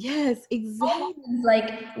 Yes, exactly. It's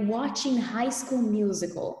like watching High School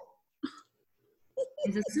Musical.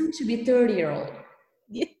 It's a soon-to-be 30-year-old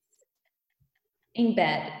in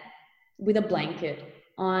bed with a blanket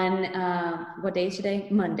on, what day is today?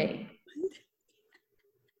 Monday.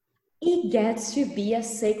 It gets to be a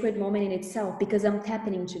sacred moment in itself because I'm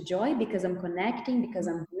tapping into joy, because I'm connecting, because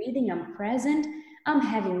I'm breathing, I'm present, I'm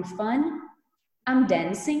having fun, I'm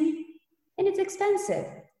dancing, and it's expensive.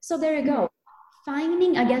 So there you go.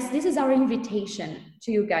 Finding, I guess this is our invitation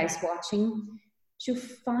to you guys watching, to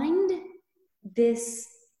find this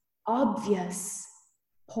obvious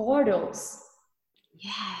portals.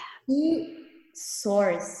 To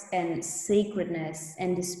source and sacredness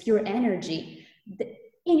and this pure energy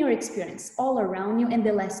in your experience all around you, and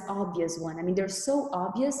the less obvious one. I mean, they're so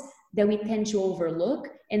obvious that we tend to overlook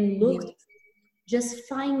and look. Just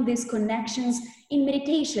find these connections in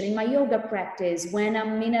meditation, in my yoga practice, when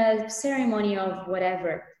I'm in a ceremony of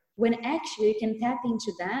whatever, when actually you can tap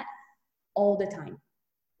into that all the time.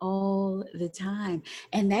 All the time.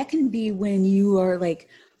 And that can be when you are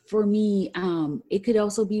for me, it could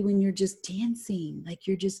also be when you're just dancing,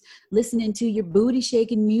 you're just listening to your booty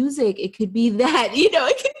shaking music. It could be that,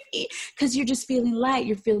 it could be because you're just feeling light,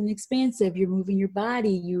 you're feeling expansive, you're moving your body,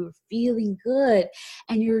 you're feeling good,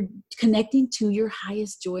 and you're connecting to your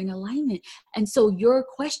highest joy and alignment. And so your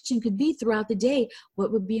question could be throughout the day,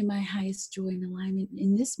 what would be my highest joy and alignment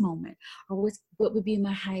in this moment? Or what would be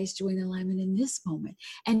my highest joy and alignment in this moment?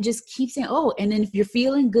 And just keep saying, oh, and then if you're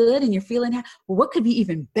feeling good and you're feeling happy, well, what could be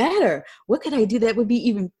even better? What could I do that would be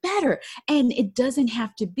even better? And it doesn't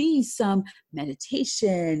have to be some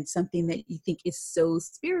meditation, something that you think is so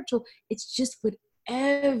spiritual. It's just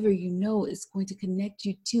whatever is going to connect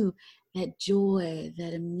you to that joy,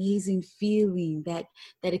 that amazing feeling, that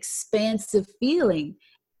expansive feeling.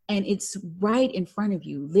 And it's right in front of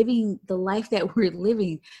you, living the life that we're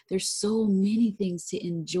living. There's so many things to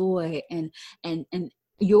enjoy, and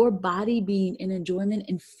your body being in enjoyment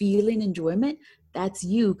and feeling enjoyment, that's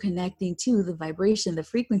you connecting to the vibration, the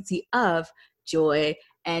frequency of joy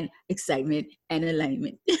and excitement and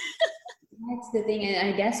alignment. That's the thing.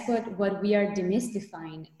 And I guess what we are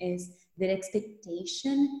demystifying is the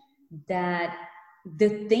expectation that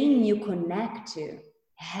the thing you connect to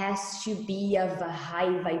has to be of a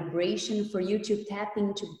high vibration for you to tap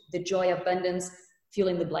into the joy, abundance, fill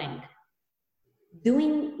in the blank.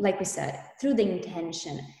 Doing, like we said, through the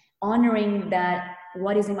intention, honoring that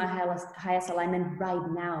what is in my highest alignment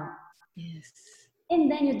right now. Yes.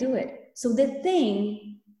 And then you do it. So the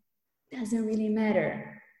thing doesn't really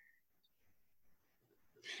matter.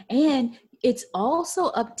 And it's also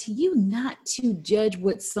up to you not to judge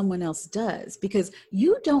what someone else does, because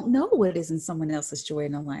you don't know what is in someone else's joy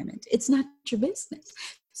and alignment. It's not your business.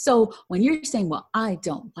 So when you're saying, well, I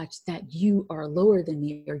don't watch that, you are lower than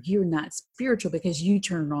me, or you're not spiritual because you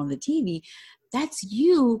turn on the TV, that's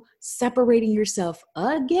you separating yourself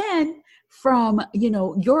again from,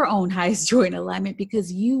 your own highest joy and alignment,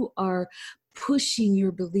 because you are pushing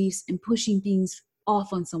your beliefs and pushing things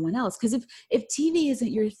off on someone else. Because if TV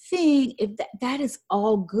isn't your thing, if that is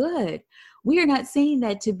all good. We are not saying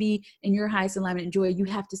that to be in your highest alignment and joy, you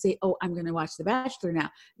have to say, oh, I'm going to watch The Bachelor now.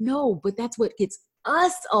 No, but that's what gets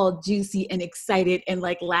us all juicy and excited and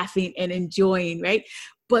like laughing and enjoying, right?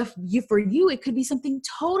 But for you, it could be something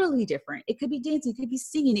totally different. It could be dancing, it could be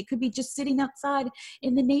singing, it could be just sitting outside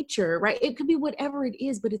in the nature, right? It could be whatever it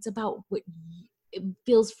is, but it's about what it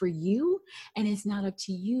feels for you, and it's not up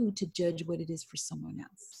to you to judge what it is for someone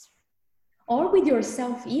else. Or with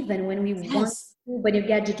yourself, even when we want to, but you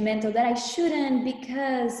get judgmental that I shouldn't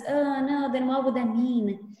because, oh no, then what would that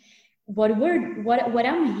mean? What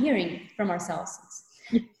I'm hearing from ourselves,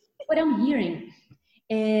 what I'm hearing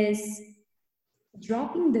is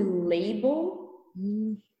dropping the label,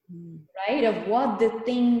 right, of what the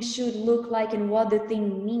thing should look like and what the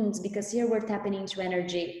thing means, because here we're tapping into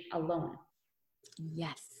energy alone.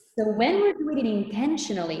 Yes. So when we're doing it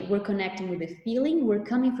intentionally, we're connecting with the feeling, we're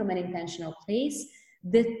coming from an intentional place.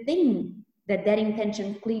 The thing that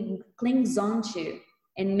intention clings onto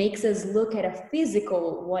and makes us look at a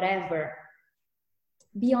physical whatever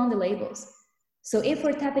beyond the labels. So if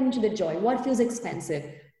we're tapping into the joy, what feels expensive?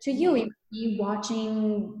 To you, it would be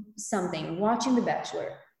watching something, watching The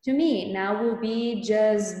Bachelor. To me, now will be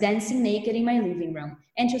just dancing naked in my living room.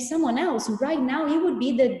 And to someone else, right now, it would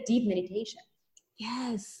be the deep meditation.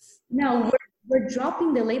 Yes. Now we're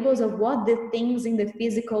dropping the labels of what the things in the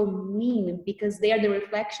physical mean, because they are the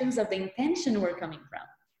reflections of the intention we're coming from.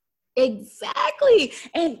 Exactly.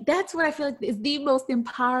 And that's what I feel like is the most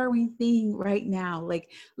empowering thing right now. Like,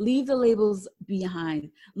 leave the labels behind,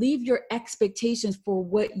 leave your expectations for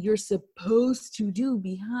what you're supposed to do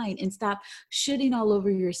behind, and stop shitting all over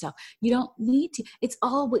yourself. You don't need to. It's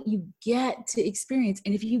all what you get to experience.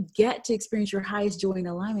 And if you get to experience your highest joy and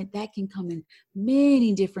alignment, that can come in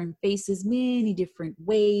many different faces, many different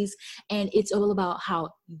ways. And it's all about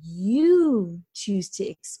how you choose to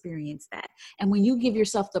experience that. And when you give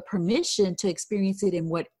yourself the permission to experience it in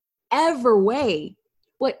whatever way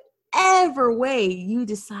you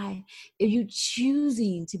decide, if you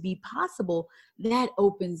choosing to be possible, that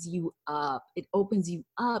opens you up. It opens you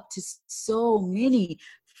up to so many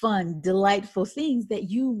fun, delightful things that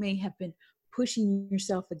you may have been pushing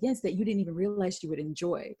yourself against, that you didn't even realize you would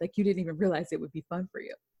enjoy. Like, you didn't even realize it would be fun for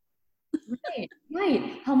you.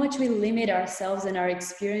 Right. How much we limit ourselves and our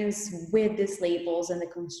experience with these labels and the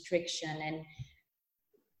constriction. And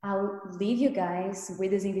I'll leave you guys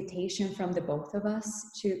with this invitation from the both of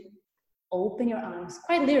us to open your arms,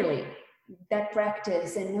 quite literally, that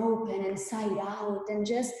practice, and open inside out, and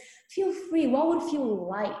just feel free. What would feel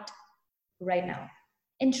light right now?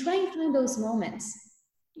 And try and find those moments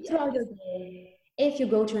throughout your day. If you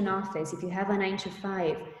go to an office, if you have a 9 to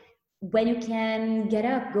 5, when you can get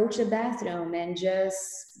up, go to the bathroom and just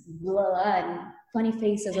and funny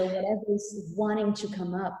faces or whatever is wanting to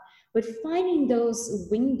come up. But finding those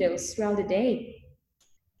windows throughout the day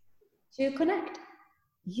to connect.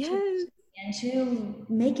 Yes. And to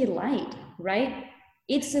make it light, right?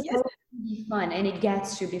 It's supposed to be fun, and it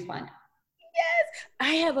gets to be fun. Yes.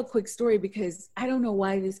 I have a quick story, because I don't know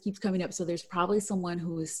why this keeps coming up. So there's probably someone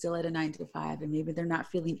who is still at a 9 to 5, and maybe they're not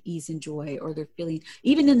feeling ease and joy, or they're feeling,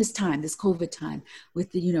 even in this time, this COVID time,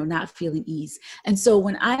 with the, not feeling ease. And so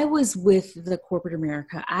when I was with the corporate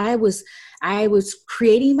America, I was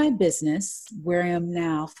creating my business where I am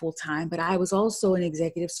now full time, but I was also an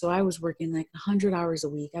executive. So I was working like 100 hours a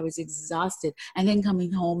week. I was exhausted, and then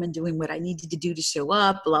coming home and doing what I needed to do to show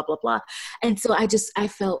up, blah, blah, blah. And so I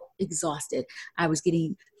felt exhausted. I was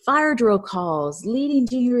getting fire drill calls, leading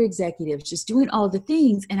junior executives, just doing all the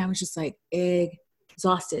things. And I was just like,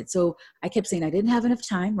 exhausted. So I kept saying I didn't have enough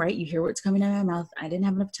time, right? You hear what's coming out of my mouth. I didn't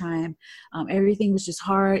have enough time. Everything was just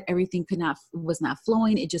hard. Everything was not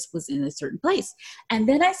flowing. It just was in a certain place. And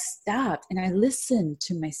then I stopped and I listened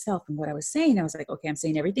to myself and what I was saying. I was like, okay, I'm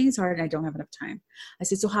saying everything is hard and I don't have enough time. I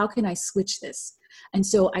said, so how can I switch this? And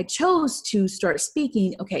so I chose to start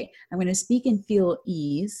speaking, okay, I'm going to speak and feel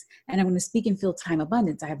ease, and I'm going to speak and feel time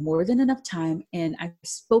abundance. I have more than enough time. And I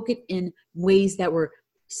spoke it in ways that were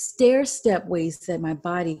stair-step ways that my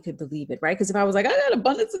body could believe it, right? Because if I was like, I got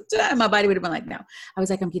abundance of time, my body would have been like, no. I was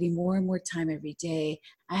like, I'm getting more and more time every day.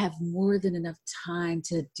 I have more than enough time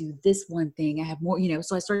to do this one thing. I have more,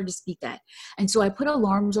 so I started to speak that. And so I put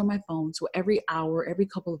alarms on my phone. So every hour, every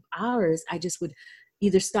couple of hours, I just would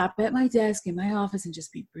either stop at my desk in my office and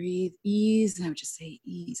just breathe, ease, and I would just say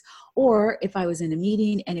ease. Or if I was in a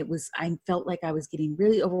meeting and I felt like I was getting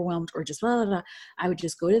really overwhelmed or just blah, blah, blah, I would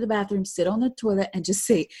just go to the bathroom, sit on the toilet and just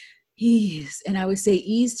say ease. And I would say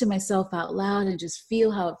ease to myself out loud and just feel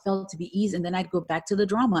how it felt to be ease. And then I'd go back to the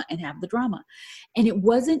drama and have the drama. And it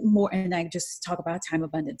wasn't more, and I just talk about time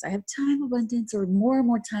abundance. I have time abundance or more and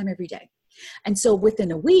more time every day. And so within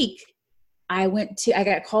a week, I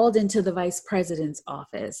got called into the vice president's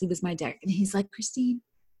office. He was my dad. And he's like, Christine,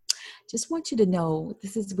 just want you to know,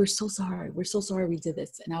 we're so sorry. We're so sorry we did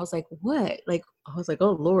this. And I was like, what? I was like,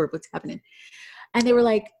 oh Lord, what's happening? And they were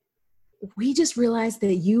like, we just realized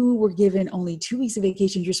that you were given only 2 weeks of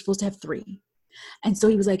vacation. You're supposed to have 3. And so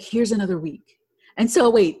he was like, here's another week. And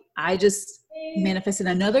so I just manifested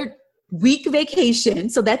another week vacation.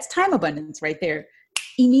 So that's time abundance right there.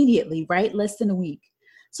 Immediately, right? Less than a week.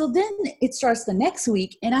 So then it starts the next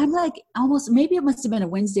week and I'm like maybe it must have been a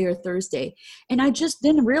Wednesday or Thursday. And I just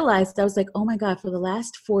then realized, I was like, oh my God, for the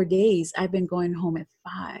last 4 days, I've been going home at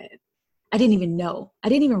 5. I didn't even know. I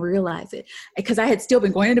didn't even realize it because I had still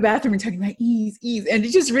been going to the bathroom and talking about ease. And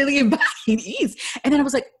it just really embodied ease. And then I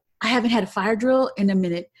was like, I haven't had a fire drill in a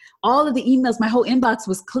minute. All of the emails, my whole inbox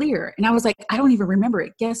was clear. And I was like, I don't even remember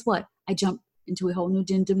it. Guess what? I jumped into a whole new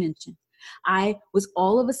dimension. I was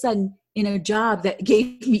all of a sudden in a job that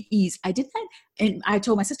gave me ease. I did that. And I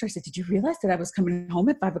told my sister, I said, did you realize that I was coming home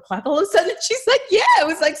at 5 o'clock all of a sudden? She's like, yeah, it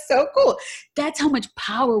was like so cool. That's how much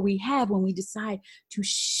power we have when we decide to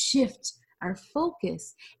shift our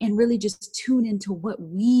focus and really just tune into what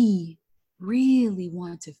we really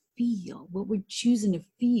want to feel, what we're choosing to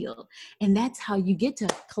feel. And that's how you get to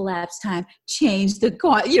collapse time, change the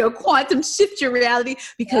quantum shift your reality,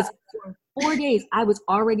 because for 4 days I was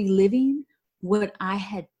already living what I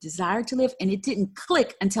had desired to live. And it didn't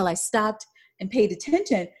click until I stopped and paid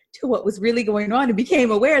attention to what was really going on and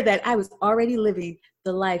became aware that I was already living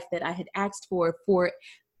the life that I had asked for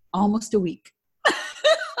almost a week.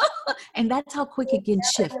 And that's how quick it can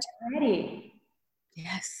shift. Already.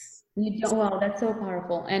 Yes. Wow, that's so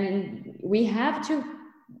powerful. And we have to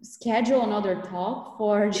schedule another talk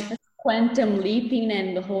for just quantum leaping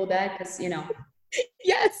and the whole that, because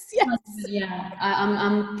Yes. Yeah,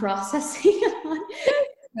 I'm processing on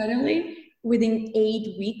suddenly. Within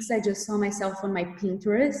 8 weeks, I just saw myself on my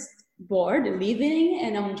Pinterest board living,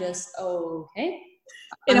 and I'm just okay.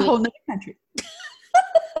 In a whole nother country.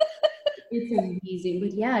 It's amazing.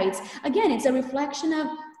 But yeah, it's a reflection of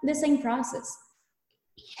the same process.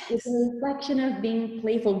 Yes. It's a reflection of being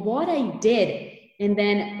playful. What I did, and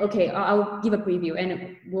then I'll give a preview,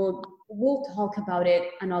 and we'll talk about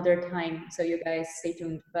it another time. So you guys stay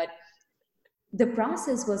tuned. But the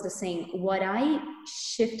process was the same. What I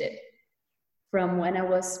shifted from when I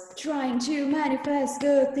was trying to manifest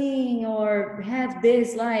the thing or have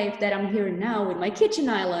this life that I'm here now with my kitchen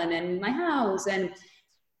island and my house, and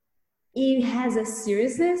it has a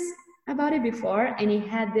seriousness about it before, and it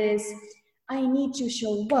had this, I need to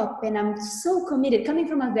show up, and I'm so committed, coming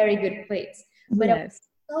from a very good place, but yes. I was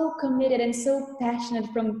so committed and so passionate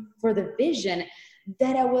for the vision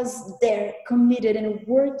that I was there committed and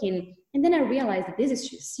working. And then I realized that this is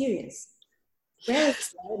too serious. Where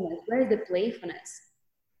is the lightness? Where is the playfulness?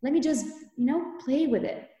 Let me just, play with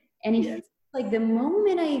it. And it feels like the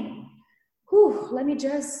moment let me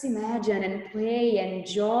just imagine and play and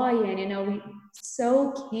enjoy and,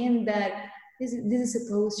 soak in that this is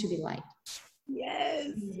supposed to be light.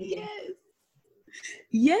 Yes.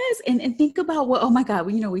 And think about what, oh my God,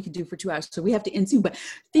 we could do for 2 hours, so we have to end soon, but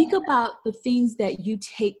think about the things that you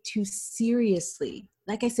take too seriously.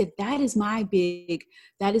 Like I said, that is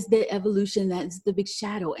the evolution. That is the big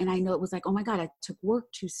shadow. And I know it was like, oh my God, I took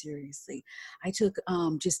work too seriously. I took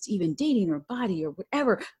just even dating or body or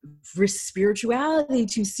whatever, spirituality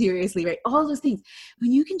too seriously, right? All those things.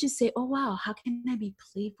 When you can just say, oh wow, how can I be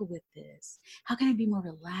playful with this? How can I be more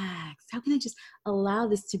relaxed? How can I just allow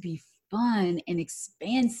this to be fun and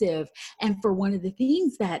expansive. And for one of the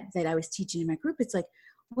things that I was teaching in my group, it's like,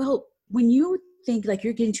 well, when you think like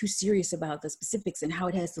you're getting too serious about the specifics and how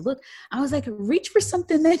it has to look, I was like, reach for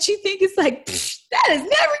something that you think is like, that is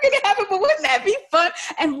never going to happen, but wouldn't that be fun?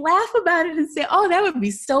 And laugh about it and say, oh, that would be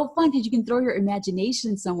so fun, because you can throw your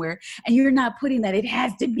imagination somewhere and you're not putting that it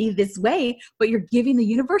has to be this way, but you're giving the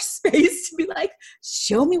universe space to be like,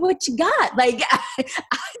 show me what you got. Like,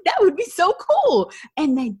 that would be so cool.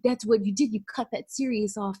 And that's what you did. You cut that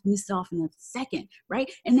seriousness off in a second,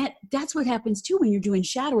 right? And that's what happens too when you're doing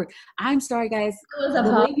shadow work. I'm sorry, guys. The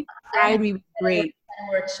way you described me was great.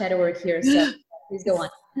 Shadow work here, so please go on.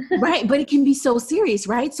 Right, but it can be so serious,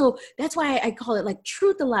 right? So that's why I call it like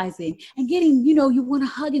truthalizing and getting, you want to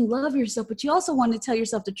hug and love yourself, but you also want to tell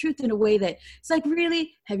yourself the truth in a way that it's like,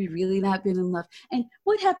 really, have you really not been in love? And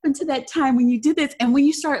what happened to that time when you did this? And when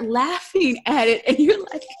you start laughing at it and you're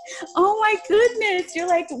like, oh my goodness, you're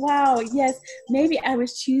like, wow, yes, maybe I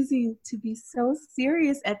was choosing to be so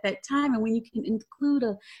serious at that time. And when you can include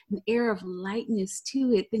an air of lightness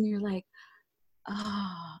to it, then you're like,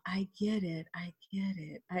 oh, I get it. And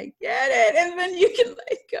then you can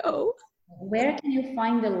let go. Where can you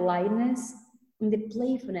find the lightness and the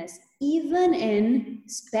playfulness,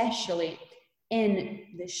 especially in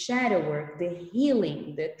the shadow work, the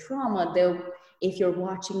healing, the trauma, if you're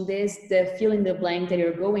watching this, the fill in the blank that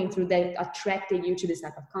you're going through that attracted you to this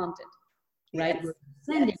type of content, right? Yes. We're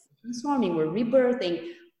ascending, transforming, we're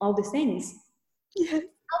rebirthing, all the things. Yes.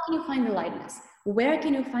 How can you find the lightness? Where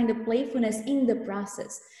can you find the playfulness in the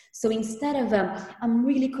process? So instead of, I'm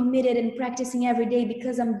really committed and practicing every day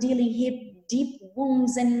because I'm dealing deep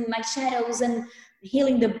wounds and my shadows and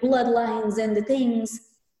healing the bloodlines and the things.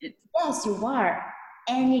 Yes, you are.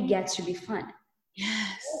 And it gets to be fun.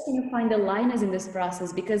 Yes. Where can you find the lightness in this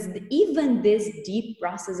process? Because even this deep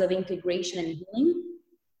process of integration and healing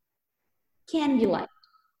can be light.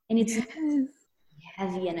 And it's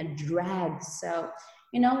heavy and a drag. So,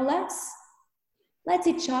 let's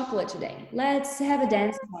eat chocolate today. Let's have a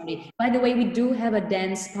dance party. By the way, we do have a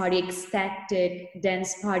dance party, ecstatic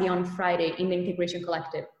dance party on Friday in the Integration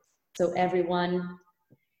Collective. So everyone,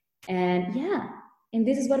 and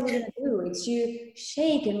this is what we're gonna do. It's you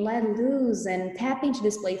shake and let loose and tap into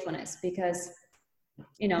this playfulness because,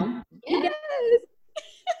 Yes.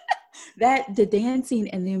 That the dancing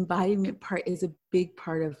and the embodiment part is a big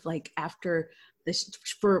part of like after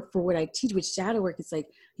for what I teach with shadow work. It's like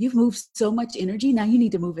you've moved so much energy, now you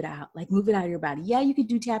need to move it out, like move it out of your body. Yeah, you can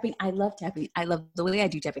do tapping. I love tapping. I love the way I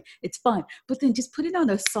do tapping. It's fun, but then just put it on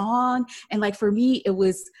a song. And like for me, it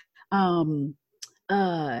was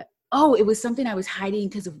it was something I was hiding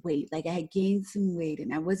because of weight. Like I had gained some weight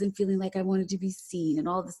and I wasn't feeling like I wanted to be seen and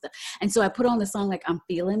all this stuff. And so I put on the song like I'm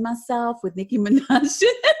Feeling Myself with Nicki Minaj and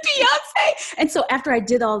Beyonce. And so after I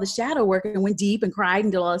did all the shadow work and went deep and cried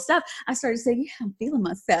and did all this stuff, I started saying, yeah, I'm feeling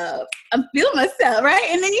myself. I'm feeling myself, right?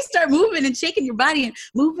 And then you start moving and shaking your body and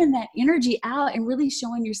moving that energy out and really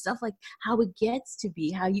showing yourself like how it gets to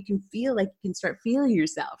be, how you can feel like you can start feeling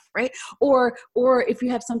yourself, right? Or if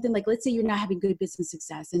you have something like, let's say you're not having good business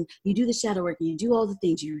success and you do the shadow work and you do all the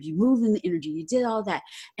things, you move in the energy, you did all that.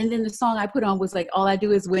 And then the song I put on was like, All I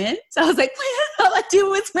Do Is Win. So I was like, all I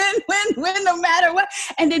do is win, no matter what.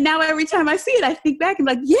 And then now every time I see it, I think back and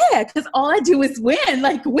I'm like, yeah, because all I do is win,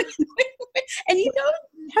 like win. And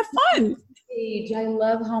have fun. I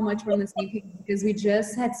love how much we're on the same page because we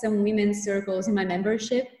just had some women's circles in my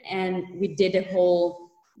membership and we did the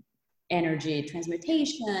whole energy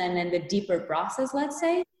transmutation and the deeper process, let's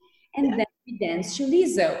say. And then we danced to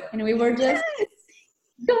Lizzo and we were just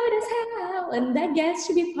good as hell. And that gets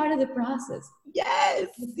to be part of the process. Yes.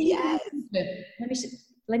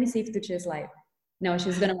 Let me see if Tucci is live. No,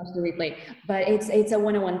 she's going to watch the replay. But it's a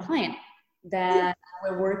one-on-one client that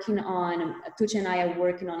we're working on. Tucci and I are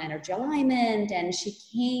working on energy alignment. And she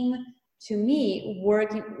came to me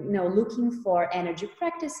looking for energy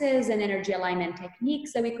practices and energy alignment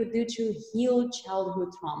techniques that we could do to heal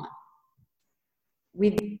childhood trauma.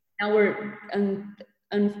 Now we're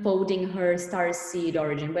unfolding her star seed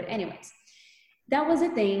origin. But anyways, that was a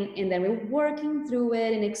thing. And then we were working through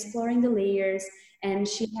it and exploring the layers. And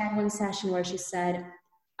she had one session where she said,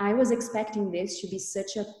 I was expecting this to be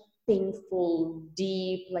such a painful,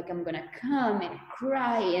 deep, like I'm going to come and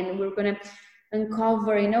cry and we're going to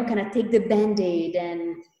uncover, kind of take the Band-Aid.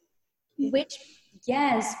 And which,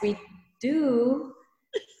 yes, we do.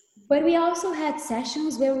 But we also had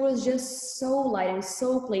sessions where it was just so light and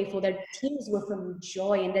so playful that tears were from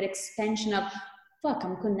joy and that expansion of,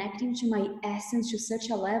 I'm connecting to my essence to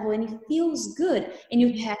such a level and it feels good. And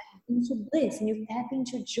you tap into bliss and you tap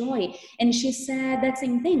into joy. And she said that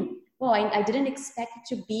same thing. Well, I didn't expect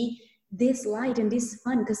it to be this light and this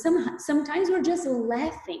fun, because sometimes we're just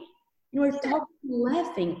laughing and we're talking,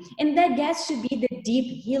 laughing, and that gets to be the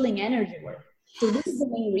deep healing energy work. So this is the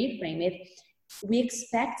main reframe. If we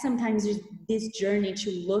expect sometimes this journey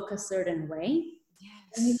to look a certain way,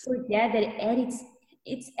 and we forget that at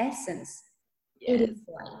its essence, it is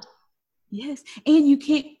light. Yes, and you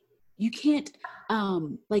can't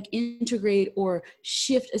like integrate or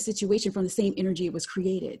shift a situation from the same energy it was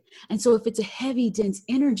created. And so if it's a heavy, dense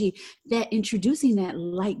energy, that introducing that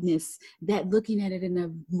lightness, that looking at it in a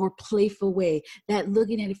more playful way, that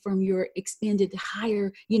looking at it from your expanded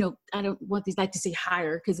higher, I don't want these like to say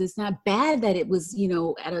higher, because it's not bad that it was,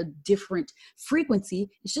 at a different frequency.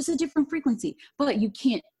 It's just a different frequency, but you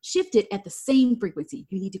can't shift it at the same frequency.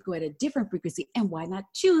 You need to go at a different frequency. And why not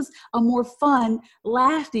choose a more fun,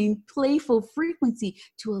 laughing, playful frequency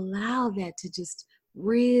to allow that to just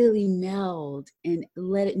really meld and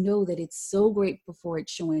let it know that it's so grateful for it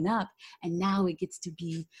showing up. And now it gets to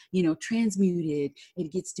be, transmuted.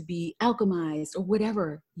 It gets to be alchemized, or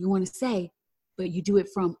whatever you want to say, but you do it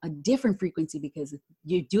from a different frequency, because if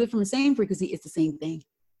you do it from the same frequency, it's the same thing.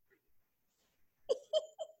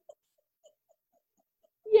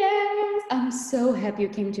 Yes, I'm so happy you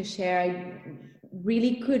came to share. I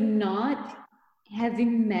really could not have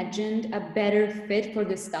imagined a better fit for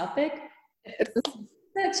this topic.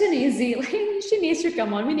 Such an easy, she needs to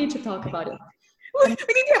come on. We need to talk about it. We need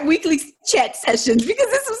to have weekly chat sessions, because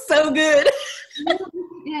this was so good. And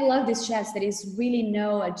I love these chats that is really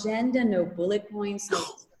no agenda, no bullet points, no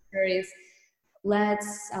stories.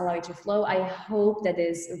 Let's allow it to flow. I hope that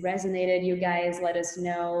this resonated. You guys, let us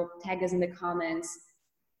know. Tag us in the comments.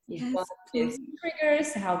 What these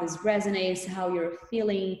triggers, how this resonates, how you're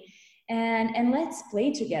feeling, and let's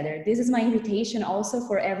play together. This is my invitation also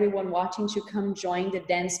for everyone watching to come join the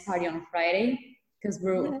dance party on Friday, because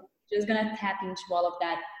we're just gonna tap into all of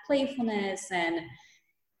that playfulness, and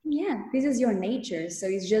this is your nature. So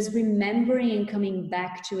it's just remembering and coming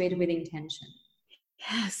back to it with intention.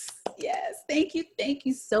 Yes. Thank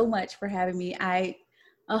you so much for having me.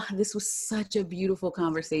 This was such a beautiful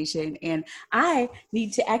conversation, and I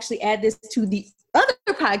need to actually add this to the other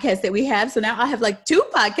podcast that we have. So now I have like 2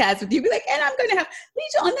 podcasts with you. Be like, and I'm going to have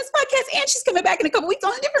Leisha on this podcast, and she's coming back in a couple weeks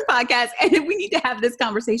on a different podcast, and we need to have this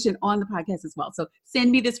conversation on the podcast as well. So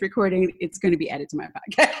send me this recording; it's going to be added to my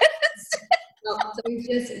podcast. So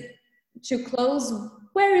just to close,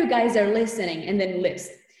 where you guys are listening, and then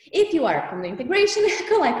list. If you are from the Integration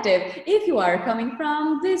Collective, if you are coming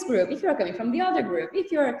from this group, if you're coming from the other group,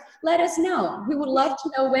 let us know. We would love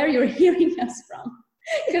to know where you're hearing us from.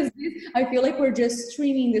 Because I feel like we're just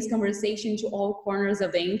streaming this conversation to all corners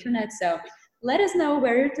of the internet. So let us know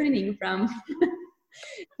where you're tuning from.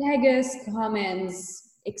 Tag us,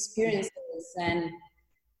 comments, experiences, and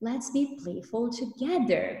let's be playful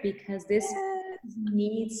together, because this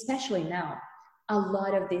needs, especially now, a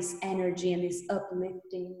lot of this energy and this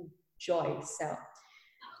uplifting joy.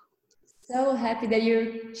 So happy that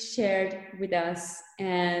you shared with us,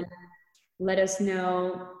 and let us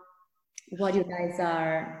know what you guys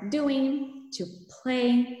are doing to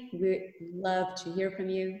play. We'd love to hear from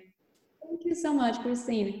you. Thank you so much,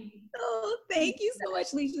 Christine. Oh, thank you so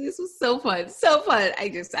much, Leisha. This was so fun. So fun.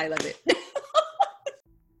 I love it.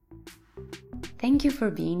 Thank you for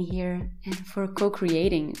being here and for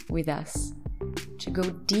co-creating with us. To go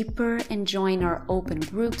deeper and join our open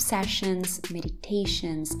group sessions,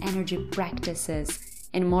 meditations, energy practices,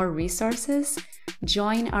 and more resources,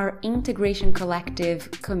 join our Integration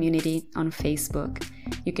Collective community on Facebook.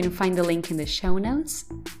 You can find the link in the show notes,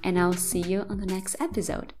 and I'll see you on the next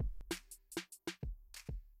episode.